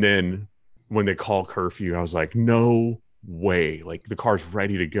 And then when they call curfew, I was like, no way. Like, the car's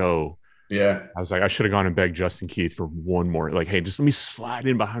ready to go. Yeah. I was like, I should have gone and begged Justin Keith for one more. Like, hey, just let me slide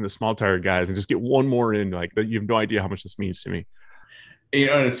in behind the small tire guys and just get one more in. Like, you have no idea how much this means to me. You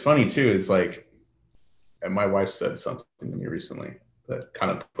know, and it's funny too, is like, and my wife said something to me recently that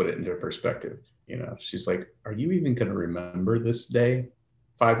kind of put it into perspective. You know, she's like, are you even going to remember this day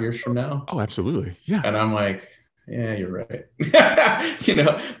 5 years from now? Oh, absolutely. Yeah. And I'm like, yeah, you're right. You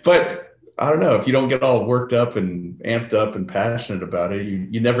know, but I don't know, if you don't get all worked up and amped up and passionate about it,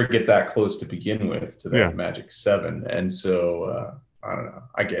 you never get that close to begin with to that magic 7. And so I don't know.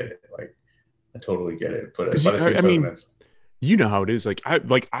 I get it. Like, I totally get it. But I mean, you know how it is. Like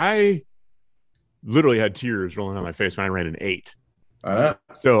I literally had tears rolling down my face when I ran an 8.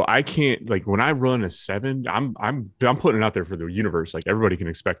 So I can't, like, when I run a 7, I'm putting it out there for the universe. Like, everybody can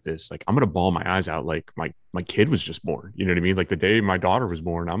expect this. Like, I'm gonna bawl my eyes out like my kid was just born. You know what I mean? Like, the day my daughter was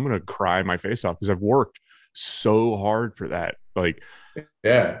born, I'm gonna cry my face off because I've worked so hard for that. Like,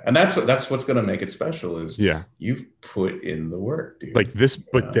 yeah, and that's what's gonna make it special is you've put in the work, dude. Like this,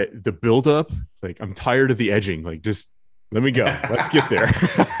 but the build up, like, I'm tired of the edging. Like, just let me go. Let's get there.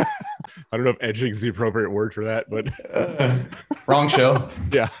 I don't know if edging is the appropriate word for that, but wrong show.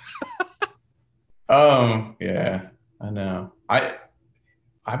 Yeah. Yeah, I know.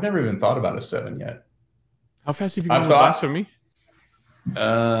 I've never even thought about a 7 yet. How fast have you gone last from me?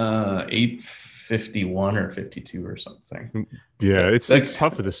 8:51 or 52 or something. Yeah, it's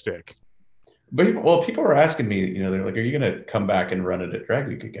tough with the stick. But people were asking me, you know, they're like, are you going to come back and run it at Drag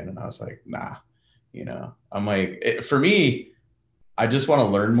Week again? And I was like, nah. You know, I'm like, for me, I just want to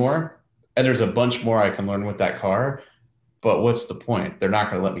learn more. And there's a bunch more I can learn with that car. But what's the point? They're not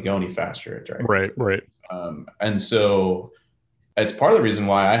going to let me go any faster at Drag Week. Right. And so it's part of the reason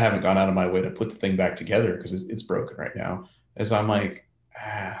why I haven't gone out of my way to put the thing back together, because it's broken right now. Is I'm like,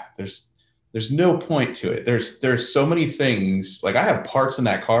 there's no point to it. There's so many things. Like, I have parts in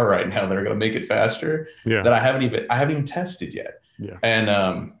that car right now that are going to make it faster that I haven't even tested yet. Yeah.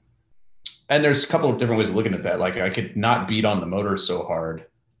 And there's a couple of different ways of looking at that. Like, I could not beat on the motor so hard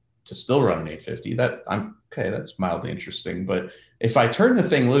to still run an 850. That's mildly interesting. But if I turn the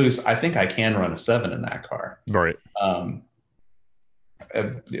thing loose, I think I can run a 7 in that car. Right. The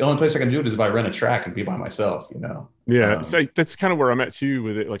only place I can do it is if I rent a track and be by myself, you know? Yeah. So that's kind of where I'm at too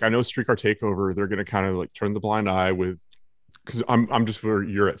with it. Like, I know Streetcar Takeover, they're going to kind of like turn the blind eye because I'm just where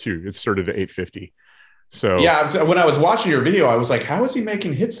you're at too. It's started at 850. So yeah, when I was watching your video, I was like, how is he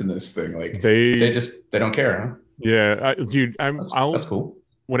making hits in this thing? Like, they don't care, huh? Yeah, dude, that's cool.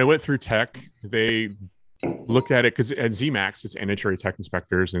 When I went through tech, they looked at it because at ZMAX, it's NHRA tech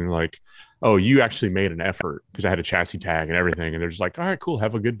inspectors, and like, oh, you actually made an effort, because I had a chassis tag and everything, and they're just like, all right, cool,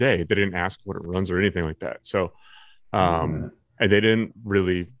 have a good day. They didn't ask what it runs or anything like that. So, and they didn't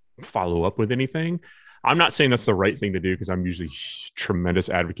really follow up with anything. I'm not saying that's the right thing to do, because I'm usually tremendous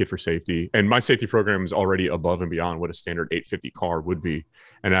advocate for safety, and my safety program is already above and beyond what a standard 850 car would be.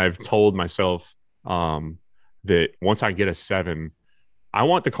 And I've told myself that once I get a 7, I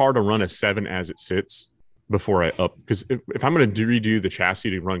want the car to run a 7 as it sits before I up, because if I'm going to redo the chassis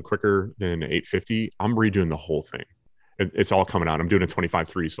to run quicker than 850, I'm redoing the whole thing. It's all coming out. I'm doing a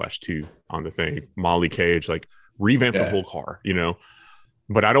 25.3/2 on the thing, Molly cage, like revamp the whole car, you know.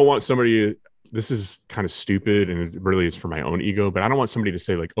 But I don't want somebody. This is kind of stupid, and it really is for my own ego, but I don't want somebody to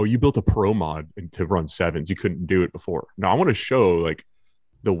say like, oh, you built a pro mod to run 7s. You couldn't do it before. No, I want to show like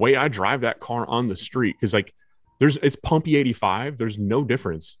the way I drive that car on the street, because like it's pumpy 85. There's no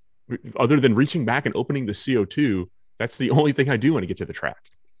difference other than reaching back and opening the CO2. That's the only thing I do when I get to the track.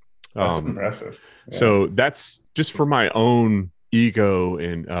 That's impressive. Yeah. So that's just for my own ego,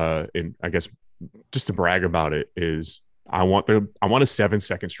 and I guess just to brag about it is I want a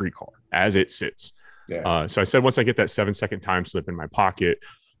 7-second street car as it sits. Yeah. So I said, once I get that 7-second time slip in my pocket,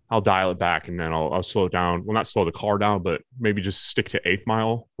 I'll dial it back, and then I'll slow it down. Well, not slow the car down, but maybe just stick to 8th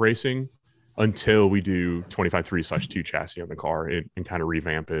mile racing until we do 25.3/2 chassis on the car and kind of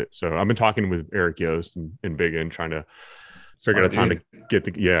revamp it. So I've been talking with Eric Yost and Big N, trying to figure out time to get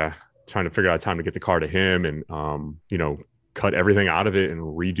trying to figure out time to get the car to him and, cut everything out of it and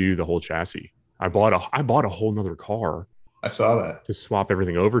redo the whole chassis. I bought a whole nother car. I saw that, to swap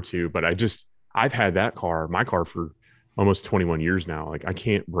everything over to, but I've had my car for almost 21 years now. Like, I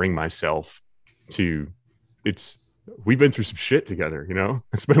can't bring myself to we've been through some shit together,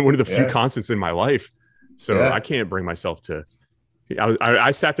 it's been one of the few constants in my life. So I can't bring myself to,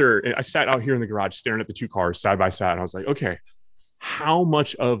 I sat out here in the garage staring at the two cars side by side. And I was like, okay, how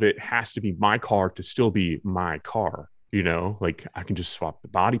much of it has to be my car to still be my car? Like, I can just swap the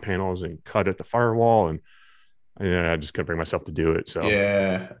body panels and cut at the firewall, and I just couldn't bring myself to do it. So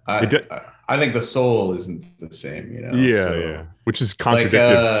I think the soul isn't the same, which is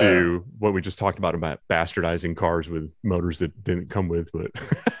contradictory to what we just talked about bastardizing cars with motors that didn't come with. But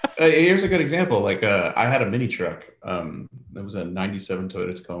here's a good example. Like, I had a mini truck. It was a 97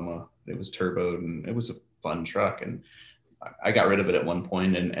 Toyota Tacoma. It was turboed, and it was a fun truck. And I got rid of it at one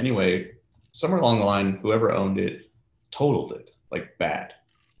point. And anyway, somewhere along the line, whoever owned it totaled it like bad.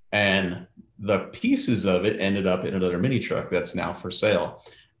 And the pieces of it ended up in another mini truck that's now for sale.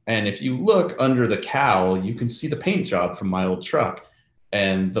 And if you look under the cowl, you can see the paint job from my old truck.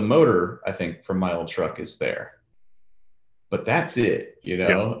 And the motor, I think, from my old truck is there. But that's it,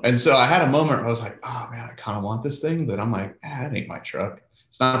 Yeah. And so I had a moment where I was like, oh, man, I kind of want this thing. But I'm like, that ain't my truck.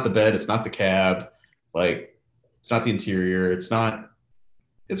 It's not the bed. It's not the cab. Like, it's not the interior. It's not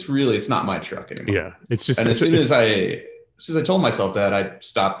my truck anymore. Yeah. It's just, and as soon as I told myself that, I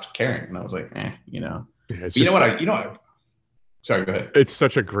stopped caring, and I was like, Yeah, sorry, go ahead. It's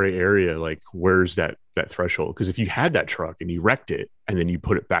such a gray area. Like, where's that threshold? Because if you had that truck and you wrecked it and then you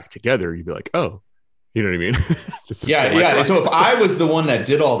put it back together, you'd be like, oh, you know what I mean? Yeah. So if I was the one that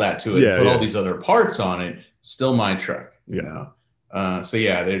did all that to it, put all these other parts on it, still my truck, you know? So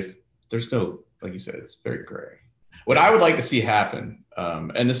yeah, there's no, like you said, it's very gray. What I would like to see happen,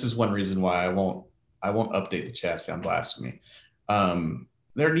 and this is one reason why I won't update the chassis on Blasphemy.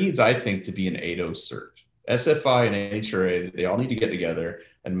 There needs, I think, to be an 8.0 cert. SFI and NHRA, they all need to get together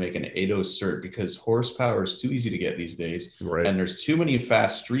and make an 8.0 cert, because horsepower is too easy to get these days. Right. And there's too many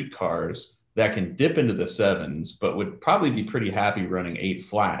fast street cars that can dip into the 7s, but would probably be pretty happy running 8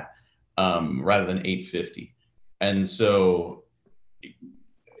 flat rather than 850. And so,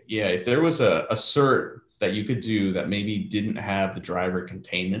 yeah, if there was a cert that you could do that maybe didn't have the driver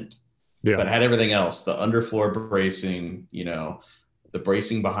containment, but had everything else, the underfloor bracing, the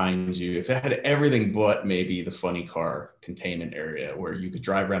bracing behind you, if it had everything but maybe the funny car containment area where you could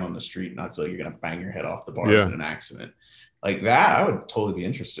drive around on the street and not feel like you're going to bang your head off the bars in an accident like that, I would totally be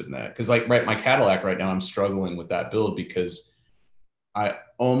interested in that. Because my Cadillac right now, I'm struggling with that build because I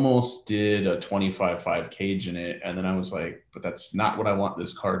almost did a 25.5 cage in it. And then I was like, but that's not what I want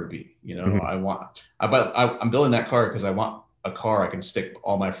this car to be. I'm building that car because I want a car I can stick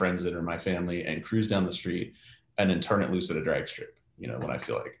all my friends in or my family and cruise down the street and then turn it loose at a drag strip, when I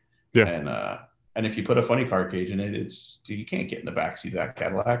feel like. Yeah. And if you put a funny car cage in it, you can't get in the backseat of that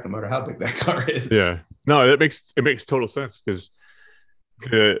Cadillac, no matter how big that car is. Yeah. No, it makes total sense, because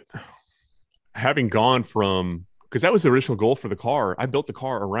having gone from, because that was the original goal for the car. I built the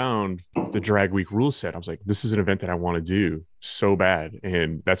car around the drag week rule set. I was like, this is an event that I want to do so bad.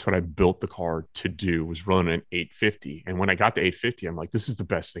 And that's what I built the car to do, was run an 850. And when I got to 850, I'm like, this is the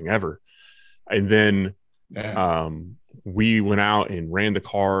best thing ever. And then we went out and ran the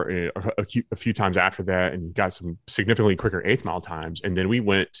car a few times after that and got some significantly quicker 8th mile times. And then we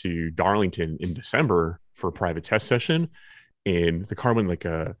went to Darlington in December for a private test session. And the car went like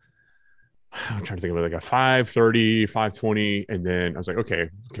I'm trying to think of it, like a 5:30, 5:20. And then I was like, okay,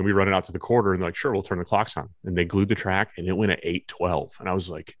 can we run it out to the quarter? And they're like, sure, we'll turn the clocks on. And they glued the track and it went at 8:12. And I was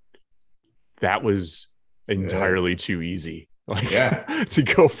like, that was entirely too easy. To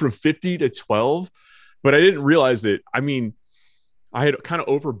go from 50 to 12. But I didn't realize that. I mean, I had kind of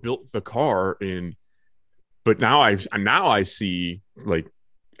overbuilt the car, but now I see like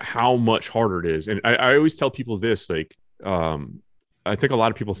how much harder it is. And I always tell people this, like, I think a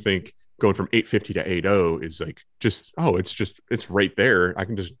lot of people think going from 850 to 8.0 is like it's right there. I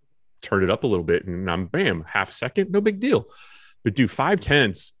can just turn it up a little bit and I'm bam, half a second, no big deal. But do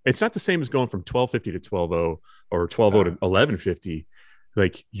 5/10, it's not the same as going from 1250 to 12.0 or 12.0 to 1150.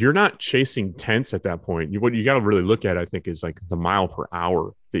 Like, you're not chasing tenths at that point. What you got to really look at, I think, is like the mile per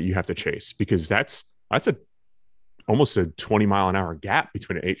hour that you have to chase, because that's almost a 20 mile an hour gap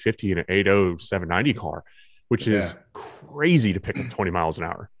between an 850 and an 8.0 790 car, which is crazy to pick up 20 miles an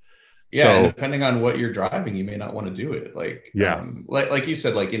hour. Yeah, and depending on what you're driving, you may not want to do it. Like, like you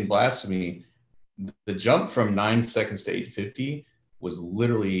said, like in Blasphemy, the jump from 9 seconds to 850 was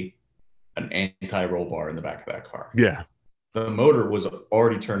literally an anti-roll bar in the back of that car. Yeah. The motor was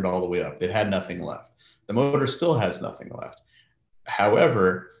already turned all the way up. It had nothing left. The motor still has nothing left.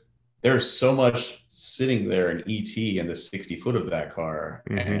 However, there's so much sitting there in ET and the 60 foot of that car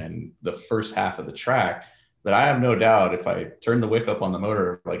and the first half of the track that I have no doubt if I turn the wick up on the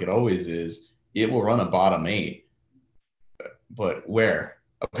motor like it always is, it will run a bottom 8. But where?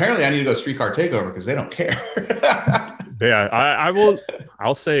 Apparently I need to go streetcar takeover because they don't care. Yeah, I will.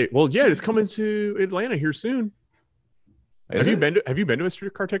 I'll say, well, yeah, it's coming to Atlanta here soon. Have you been to a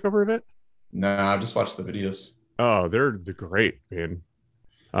streetcar takeover event? No, I've just watched the videos. Oh, they're great, man.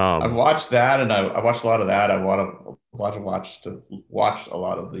 I've watched that, and I watched a lot of that. I watched a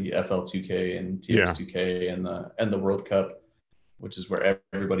lot of the FL2K and TX2K and the World Cup, which is where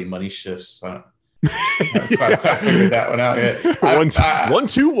everybody money shifts. I figured that one out yet.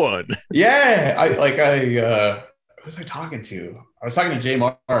 1-2-1. Yeah, who was I talking to? I was talking to Jay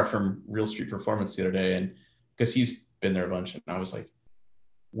Marr from Real Street Performance the other day, and because he's been there a bunch, and I was like,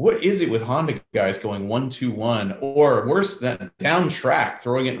 what is it with Honda guys going 1-2-1 or worse than down track,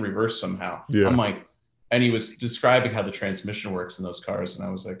 throwing it in reverse somehow? Yeah. I'm like, and he was describing how the transmission works in those cars, and I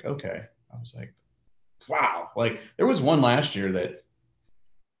was like, okay. I was like, wow. Like there was one last year that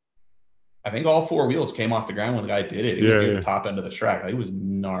I think all 4 wheels came off the ground when the guy did it. It was near the top end of the track. Like, it was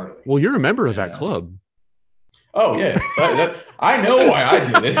gnarly. Well, you're a member of that club. Oh yeah, I know why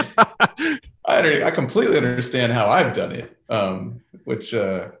I did it. I completely understand how I've done it. Which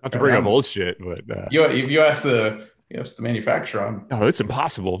not to bring up old shit, but if you ask the manufacturer, it's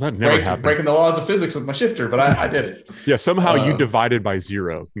impossible. That never happened. Breaking the laws of physics with my shifter, but I did it. Yeah, somehow you divided by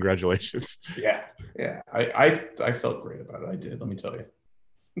 0. Congratulations. Yeah. I felt great about it. I did. Let me tell you.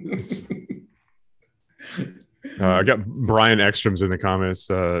 I got Brian Ekstrom's in the comments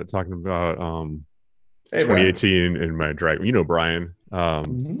talking about 2018 in my drag. You know Brian,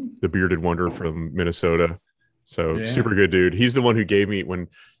 the bearded wonder from Minnesota. So super good dude. He's the one who gave me when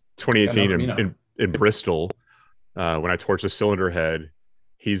 2018 in Bristol, when I torched a cylinder head.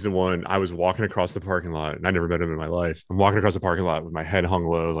 He's the one. I was walking across the parking lot, and I never met him in my life. I'm walking across the parking lot with my head hung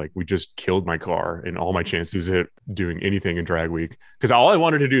low, like we just killed my car and all my chances at doing anything in drag week. Because all I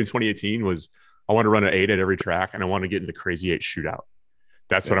wanted to do in 2018 was I wanted to run an 8 at every track, and I wanted to get into the Crazy 8 shootout.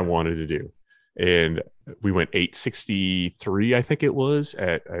 That's what I wanted to do. And we went 863, I think it was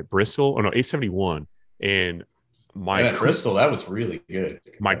at Bristol. Oh no, 871. And at Bristol, that was really good.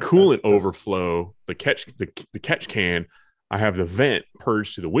 My coolant overflow, the catch can, I have the vent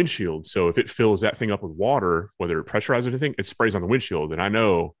purged to the windshield. So if it fills that thing up with water, whether it pressurizes or anything, it sprays on the windshield. And I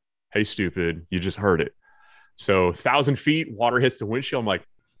know, hey, stupid, you just heard it. So 1,000 feet, water hits the windshield. I'm like,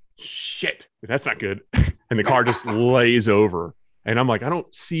 shit, that's not good. And the car just lays over. And I'm like, I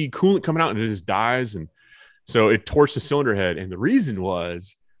don't see coolant coming out, and it just dies. And so it torched the cylinder head. And the reason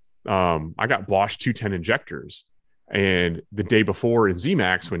was I got Bosch 210 injectors. And the day before in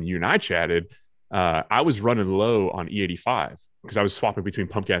ZMAX, when you and I chatted, I was running low on E85 because I was swapping between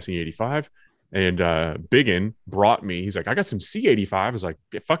pump gas and E85. And Biggin brought me, he's like, I got some C85. I was like,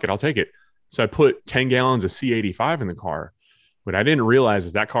 yeah, fuck it, I'll take it. So I put 10 gallons of C85 in the car. What I didn't realize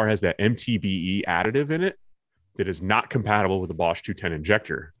is that car has that MTBE additive in it that is not compatible with the Bosch 210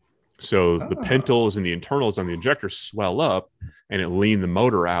 injector. So the pentals and the internals on the injector swell up, and it leaned the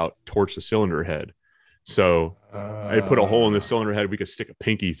motor out towards the cylinder head. So I put a hole in the cylinder head we could stick a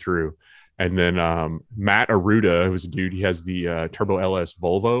pinky through. And then Matt Aruda, who's a dude, he has the Turbo LS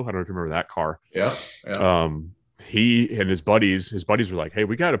Volvo. I don't know if you remember that car. Yeah. He and his buddies were like, hey,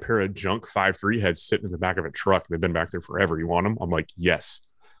 we got a pair of junk 5.3 heads sitting in the back of a truck. They've been back there forever. You want them? I'm like, yes.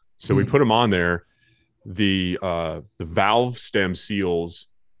 So we put them on there. The valve stem seals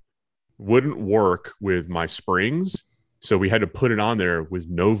wouldn't work with my springs. So we had to put it on there with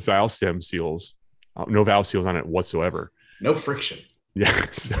no valve stem seals, no valve seals on it whatsoever. No friction. Yeah.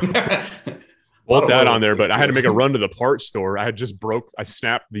 So bolt that on there, but I had to make a run to the parts store. I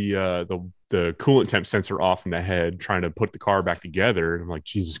snapped the coolant temp sensor off in the head, trying to put the car back together. And I'm like,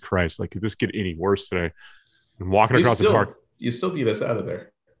 Jesus Christ, like, could this get any worse today? I'm walking across the park. You still beat us out of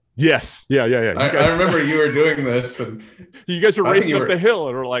there. Yes. Yeah. I remember you were doing this, and you guys were racing up the hill,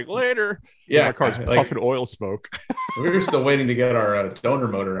 and we're like, later. Yeah, my car's puffing oil smoke. We were still waiting to get our donor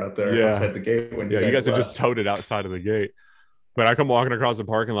motor out there outside the gate. When you guys had just towed it outside of the gate. But I come walking across the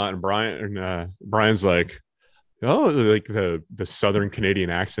parking lot, and Brian's like, oh, like the Southern Canadian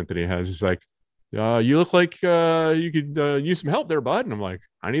accent that he has. He's like, you look like you could use some help there, bud. And I'm like,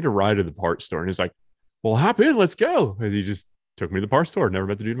 I need a ride to the parts store. And he's like, well, hop in, let's go. And he just took me to the parts store. Never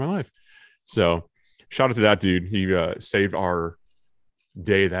met the dude in my life. So shout out to that dude. He saved our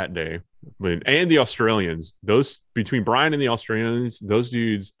day that day. And the Australians, those between Brian and the Australians, those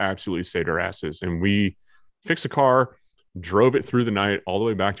dudes absolutely saved our asses. And we fixed the car, drove it through the night all the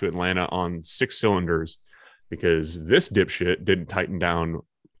way back to Atlanta on 6 cylinders because this dipshit didn't tighten down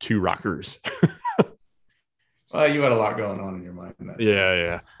 2 rockers. Well, you had a lot going on in your mind.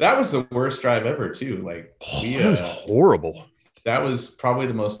 Yeah. That was the worst drive ever, too. Like, that was horrible. That was probably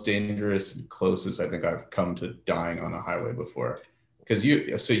the most dangerous and closest I think I've come to dying on a highway before. Because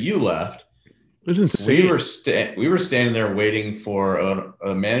you left. It was insane. We were standing there waiting for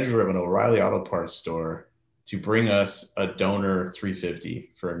a manager of an O'Reilly Auto Parts store to bring us a donor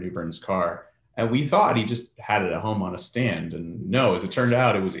 350 for a New Bern's car. And we thought he just had it at home on a stand. And no, as it turned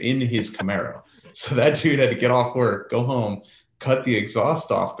out, it was in his Camaro. So that dude had to get off work, go home, cut the exhaust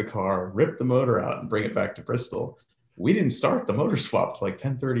off the car, rip the motor out, and bring it back to Bristol. We didn't start the motor swap till like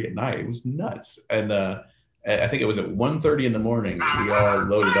 10:30 at night. It was nuts. And I think it was at 1:30 in the morning. We all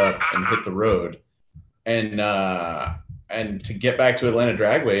loaded up and hit the road. And to get back to Atlanta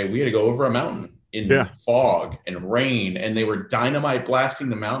Dragway, we had to go over a mountain in fog and rain. And they were dynamite blasting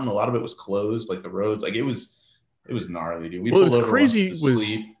the mountain. A lot of it was closed, like the roads. Like it was gnarly, dude. What was crazy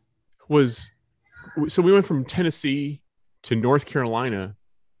so we went from Tennessee to North Carolina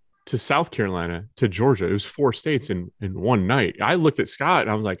to South Carolina to Georgia. It was 4 states in one night. I looked at Scott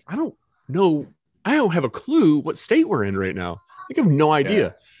and I was like, I don't know. I don't have a clue what state we're in right now. I have no idea.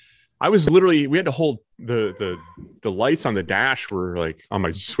 Yeah. I was literally, we had to hold the lights on the dash were like on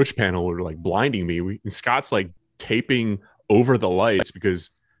my switch panel were like blinding me. And Scott's like taping over the lights because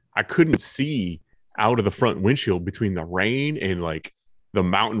I couldn't see out of the front windshield between the rain and like the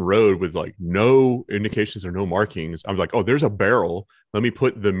mountain road with like no indications or no markings. I was like, oh, there's a barrel. Let me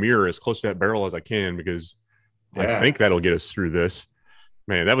put the mirror as close to that barrel as I can because I think that'll get us through this.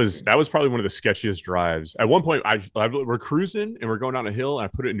 Man, that was probably one of the sketchiest drives. At one point, we're cruising and we're going down a hill and I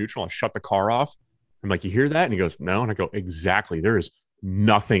put it in neutral. I shut the car off. I'm like, you hear that? And he goes, no. And I go, exactly. There is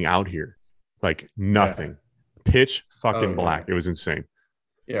nothing out here. Like nothing. Pitch fucking black. It was insane.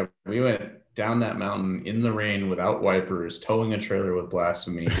 Yeah, we went down that mountain in the rain without wipers, towing a trailer with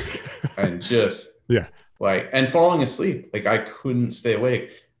blasphemy, and just and falling asleep. Like I couldn't stay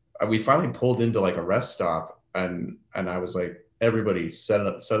awake. We finally pulled into like a rest stop, and I was like, everybody set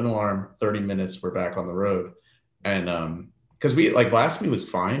an alarm. 30 minutes, we're back on the road, and because we like blasphemy was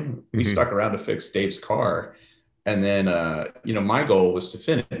fine. We stuck around to fix Dave's car, and then my goal was to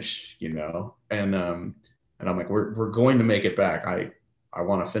finish. And I'm like, we're going to make it back. I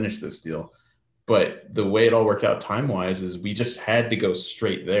want to finish this deal. But the way it all worked out time-wise is we just had to go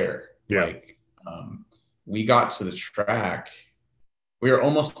straight there. Yeah. Like, we got to the track. We were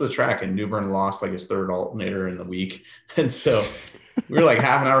almost to the track, and New Bern lost like his 3rd alternator in the week. And so we were like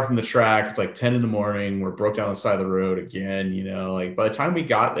half an hour from the track. It's like 10 in the morning. We're broke down the side of the road again, like by the time we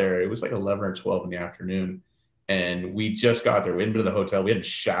got there, it was like 11 or 12 in the afternoon. And we just got there. We hadn't been to the hotel. We hadn't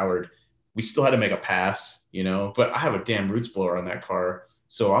showered. We still had to make a pass, but I have a damn roots blower on that car.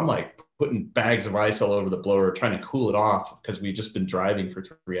 So I'm like putting bags of ice all over the blower, trying to cool it off because we'd just been driving for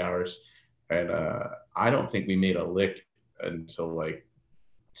 3 hours. And I don't think we made a lick until like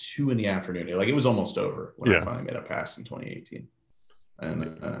 2 in the afternoon. Like it was almost over when I finally made a pass in 2018.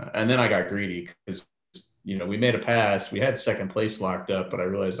 And then I got greedy because, we made a pass. We had 2nd place locked up, but I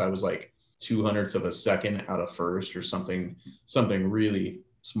realized I was like 0.02 of a second out of 1st or something really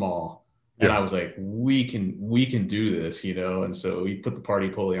small. And I was like, we can do this, and so we put the party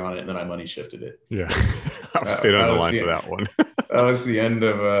pulley on it, and then I money shifted it. Yeah, I stayed on the line for that one. That was the end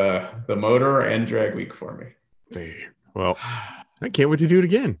of the motor and drag week for me. Well, I can't wait to do it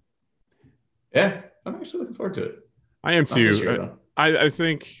again. Yeah, I'm actually looking forward to it. I am too. Year, I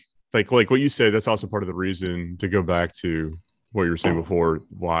think like what you said, that's also part of the reason to go back to what you were saying before,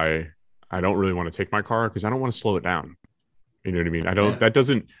 why I don't really want to take my car because I don't want to slow it down. You know what I mean? I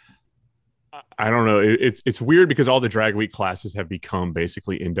don't know. It's weird because all the drag week classes have become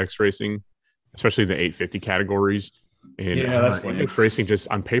basically index racing, especially the 850 categories. And that's index racing just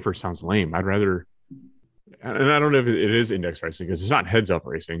on paper sounds lame. I'd rather, and I don't know if it is index racing because it's not heads up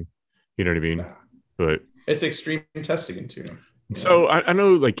racing. You know what I mean? But it's extreme testing and tuning. So I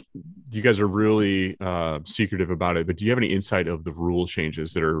know like you guys are really secretive about it, but do you have any insight of the rule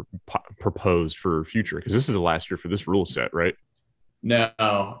changes that are proposed for future? Because this is the last year for this rule set, right? No,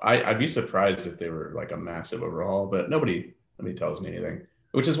 I'd be surprised if they were like a massive overhaul, but nobody tells me anything,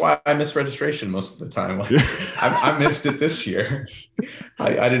 which is why I miss registration most of the time. Like, I missed it this year.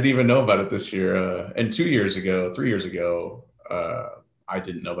 I didn't even know about it this year. And 3 years ago, I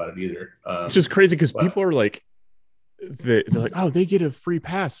didn't know about it either. It's just crazy because people are like, they're like, oh, they get a free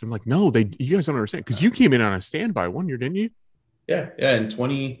pass. I'm like, no, you guys don't understand because you came in on a standby one year, didn't you? Yeah, in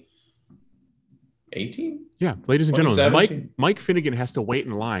 2018. Yeah, ladies and gentlemen, 2017. Mike Finnegan has to wait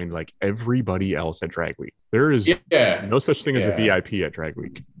in line like everybody else at Drag Week. There is Yeah, no such thing as a VIP at Drag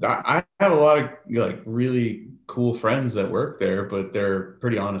Week. I have a lot of like really cool friends that work there, but they're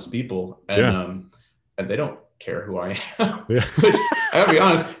pretty honest people, and they don't care who I am. Yeah. Which I'll be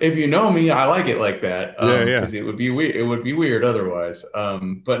honest, if you know me, I like it like that. Because it would be weird. It would be weird otherwise.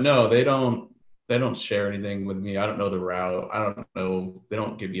 But no, they don't share anything with me. I don't know the route. I don't know. They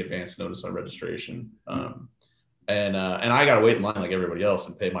don't give me advance notice on registration. And I got to wait in line like everybody else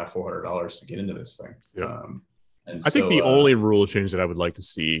and pay my $400 to get into this thing. Yeah. And I think the only rule change that I would like to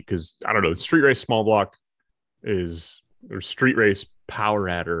see, because I don't know, street race small block or street race power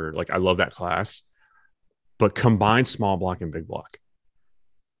adder. Like I love that class, but combine small block and big block.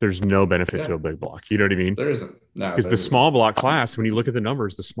 There's no benefit to a big block. You know what I mean? There isn't. No, because the small block class, when you look at the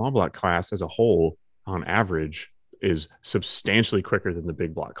numbers, the small block class as a whole, on average, is substantially quicker than the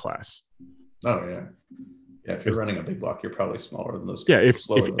big block class. Oh yeah, yeah. If you're running a big block, you're probably smaller than those. Yeah, if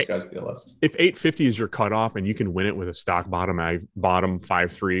those guys get less. If 850 is your cutoff and you can win it with a stock bottom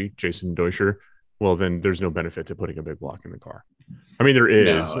 5.3 Jason Deutscher, well then there's no benefit to putting a big block in the car. I mean there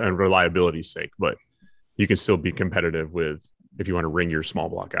is, and reliability's sake, but you can still be competitive with if you want to ring your small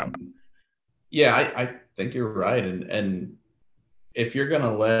block out. Yeah, I think you're right. And if you're going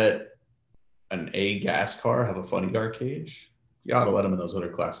to let an A gas car have a funny guard cage, you ought to let them in those other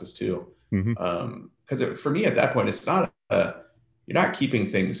classes too. Because for me at that point, it's not you're not keeping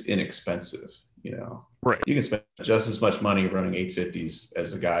things inexpensive, you know. Right. You can spend just as much money running 850s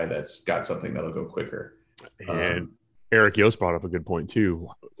as the guy that's got something that'll go quicker. And Eric Yost brought up a good point too.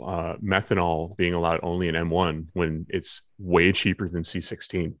 Methanol being allowed only in M1 when it's way cheaper than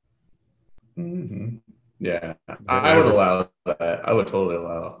C16. Mm-hmm. Yeah, I would allow that. I would totally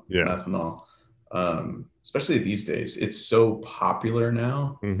allow methanol, especially these days. It's so popular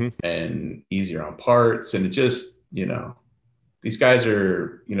now and easier on parts, and it just, you know, these guys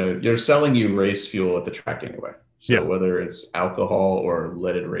are, you know, they're selling you race fuel at the track anyway. So whether it's alcohol or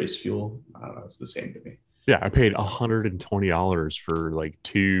leaded race fuel, I don't know, it's the same to me. Yeah, I paid $120 for like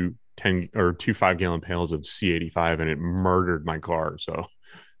two 5-gallon pails of C85, and it murdered my car. So,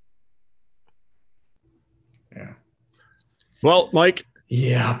 yeah. Well, Mike.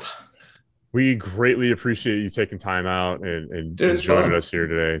 Yep. We greatly appreciate you taking time out and joining us here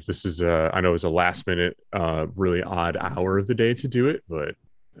today. This is, I know it was a last minute, really odd hour of the day to do it, but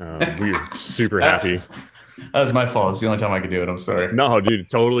we are super happy. That was my fault. It's the only time I could do it. I'm sorry. No, dude,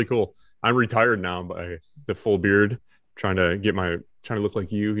 totally cool. I'm retired now by the full beard, trying to look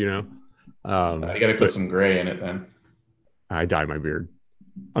like you know. You got to put some gray in it then. I dyed my beard.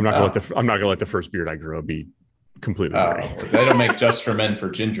 I'm not gonna let the first beard I grow up be completely gray. They don't make Just for Men for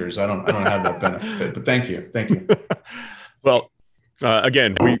gingers. I don't have that benefit, but thank you. Well,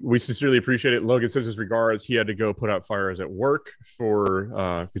 again, we sincerely appreciate it. Logan says his regards. He had to go put out fires at work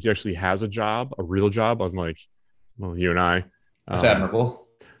because he actually has a job, a real job, unlike you and I. That's admirable.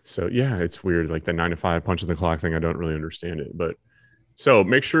 So yeah, it's weird, like the 9 to 5 punch in the clock thing. I don't really understand it, but so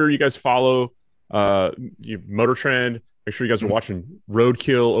make sure you guys follow Motor Trend. Make sure you guys are watching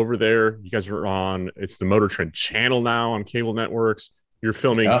Roadkill over there. You guys are it's the Motor Trend channel now on cable networks. You're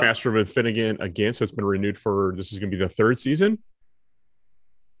filming Faster with Finnegan again, so it's been renewed this is going to be the 3rd season.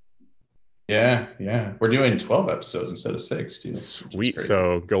 Yeah. We're doing 12 episodes instead of 6. Dude. Sweet.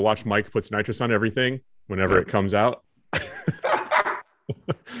 So go watch Mike puts nitrous on everything whenever it comes out.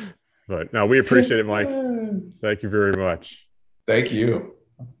 But no, we appreciate it, Mike. Thank you very much. Thank you.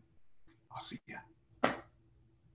 I'll see you.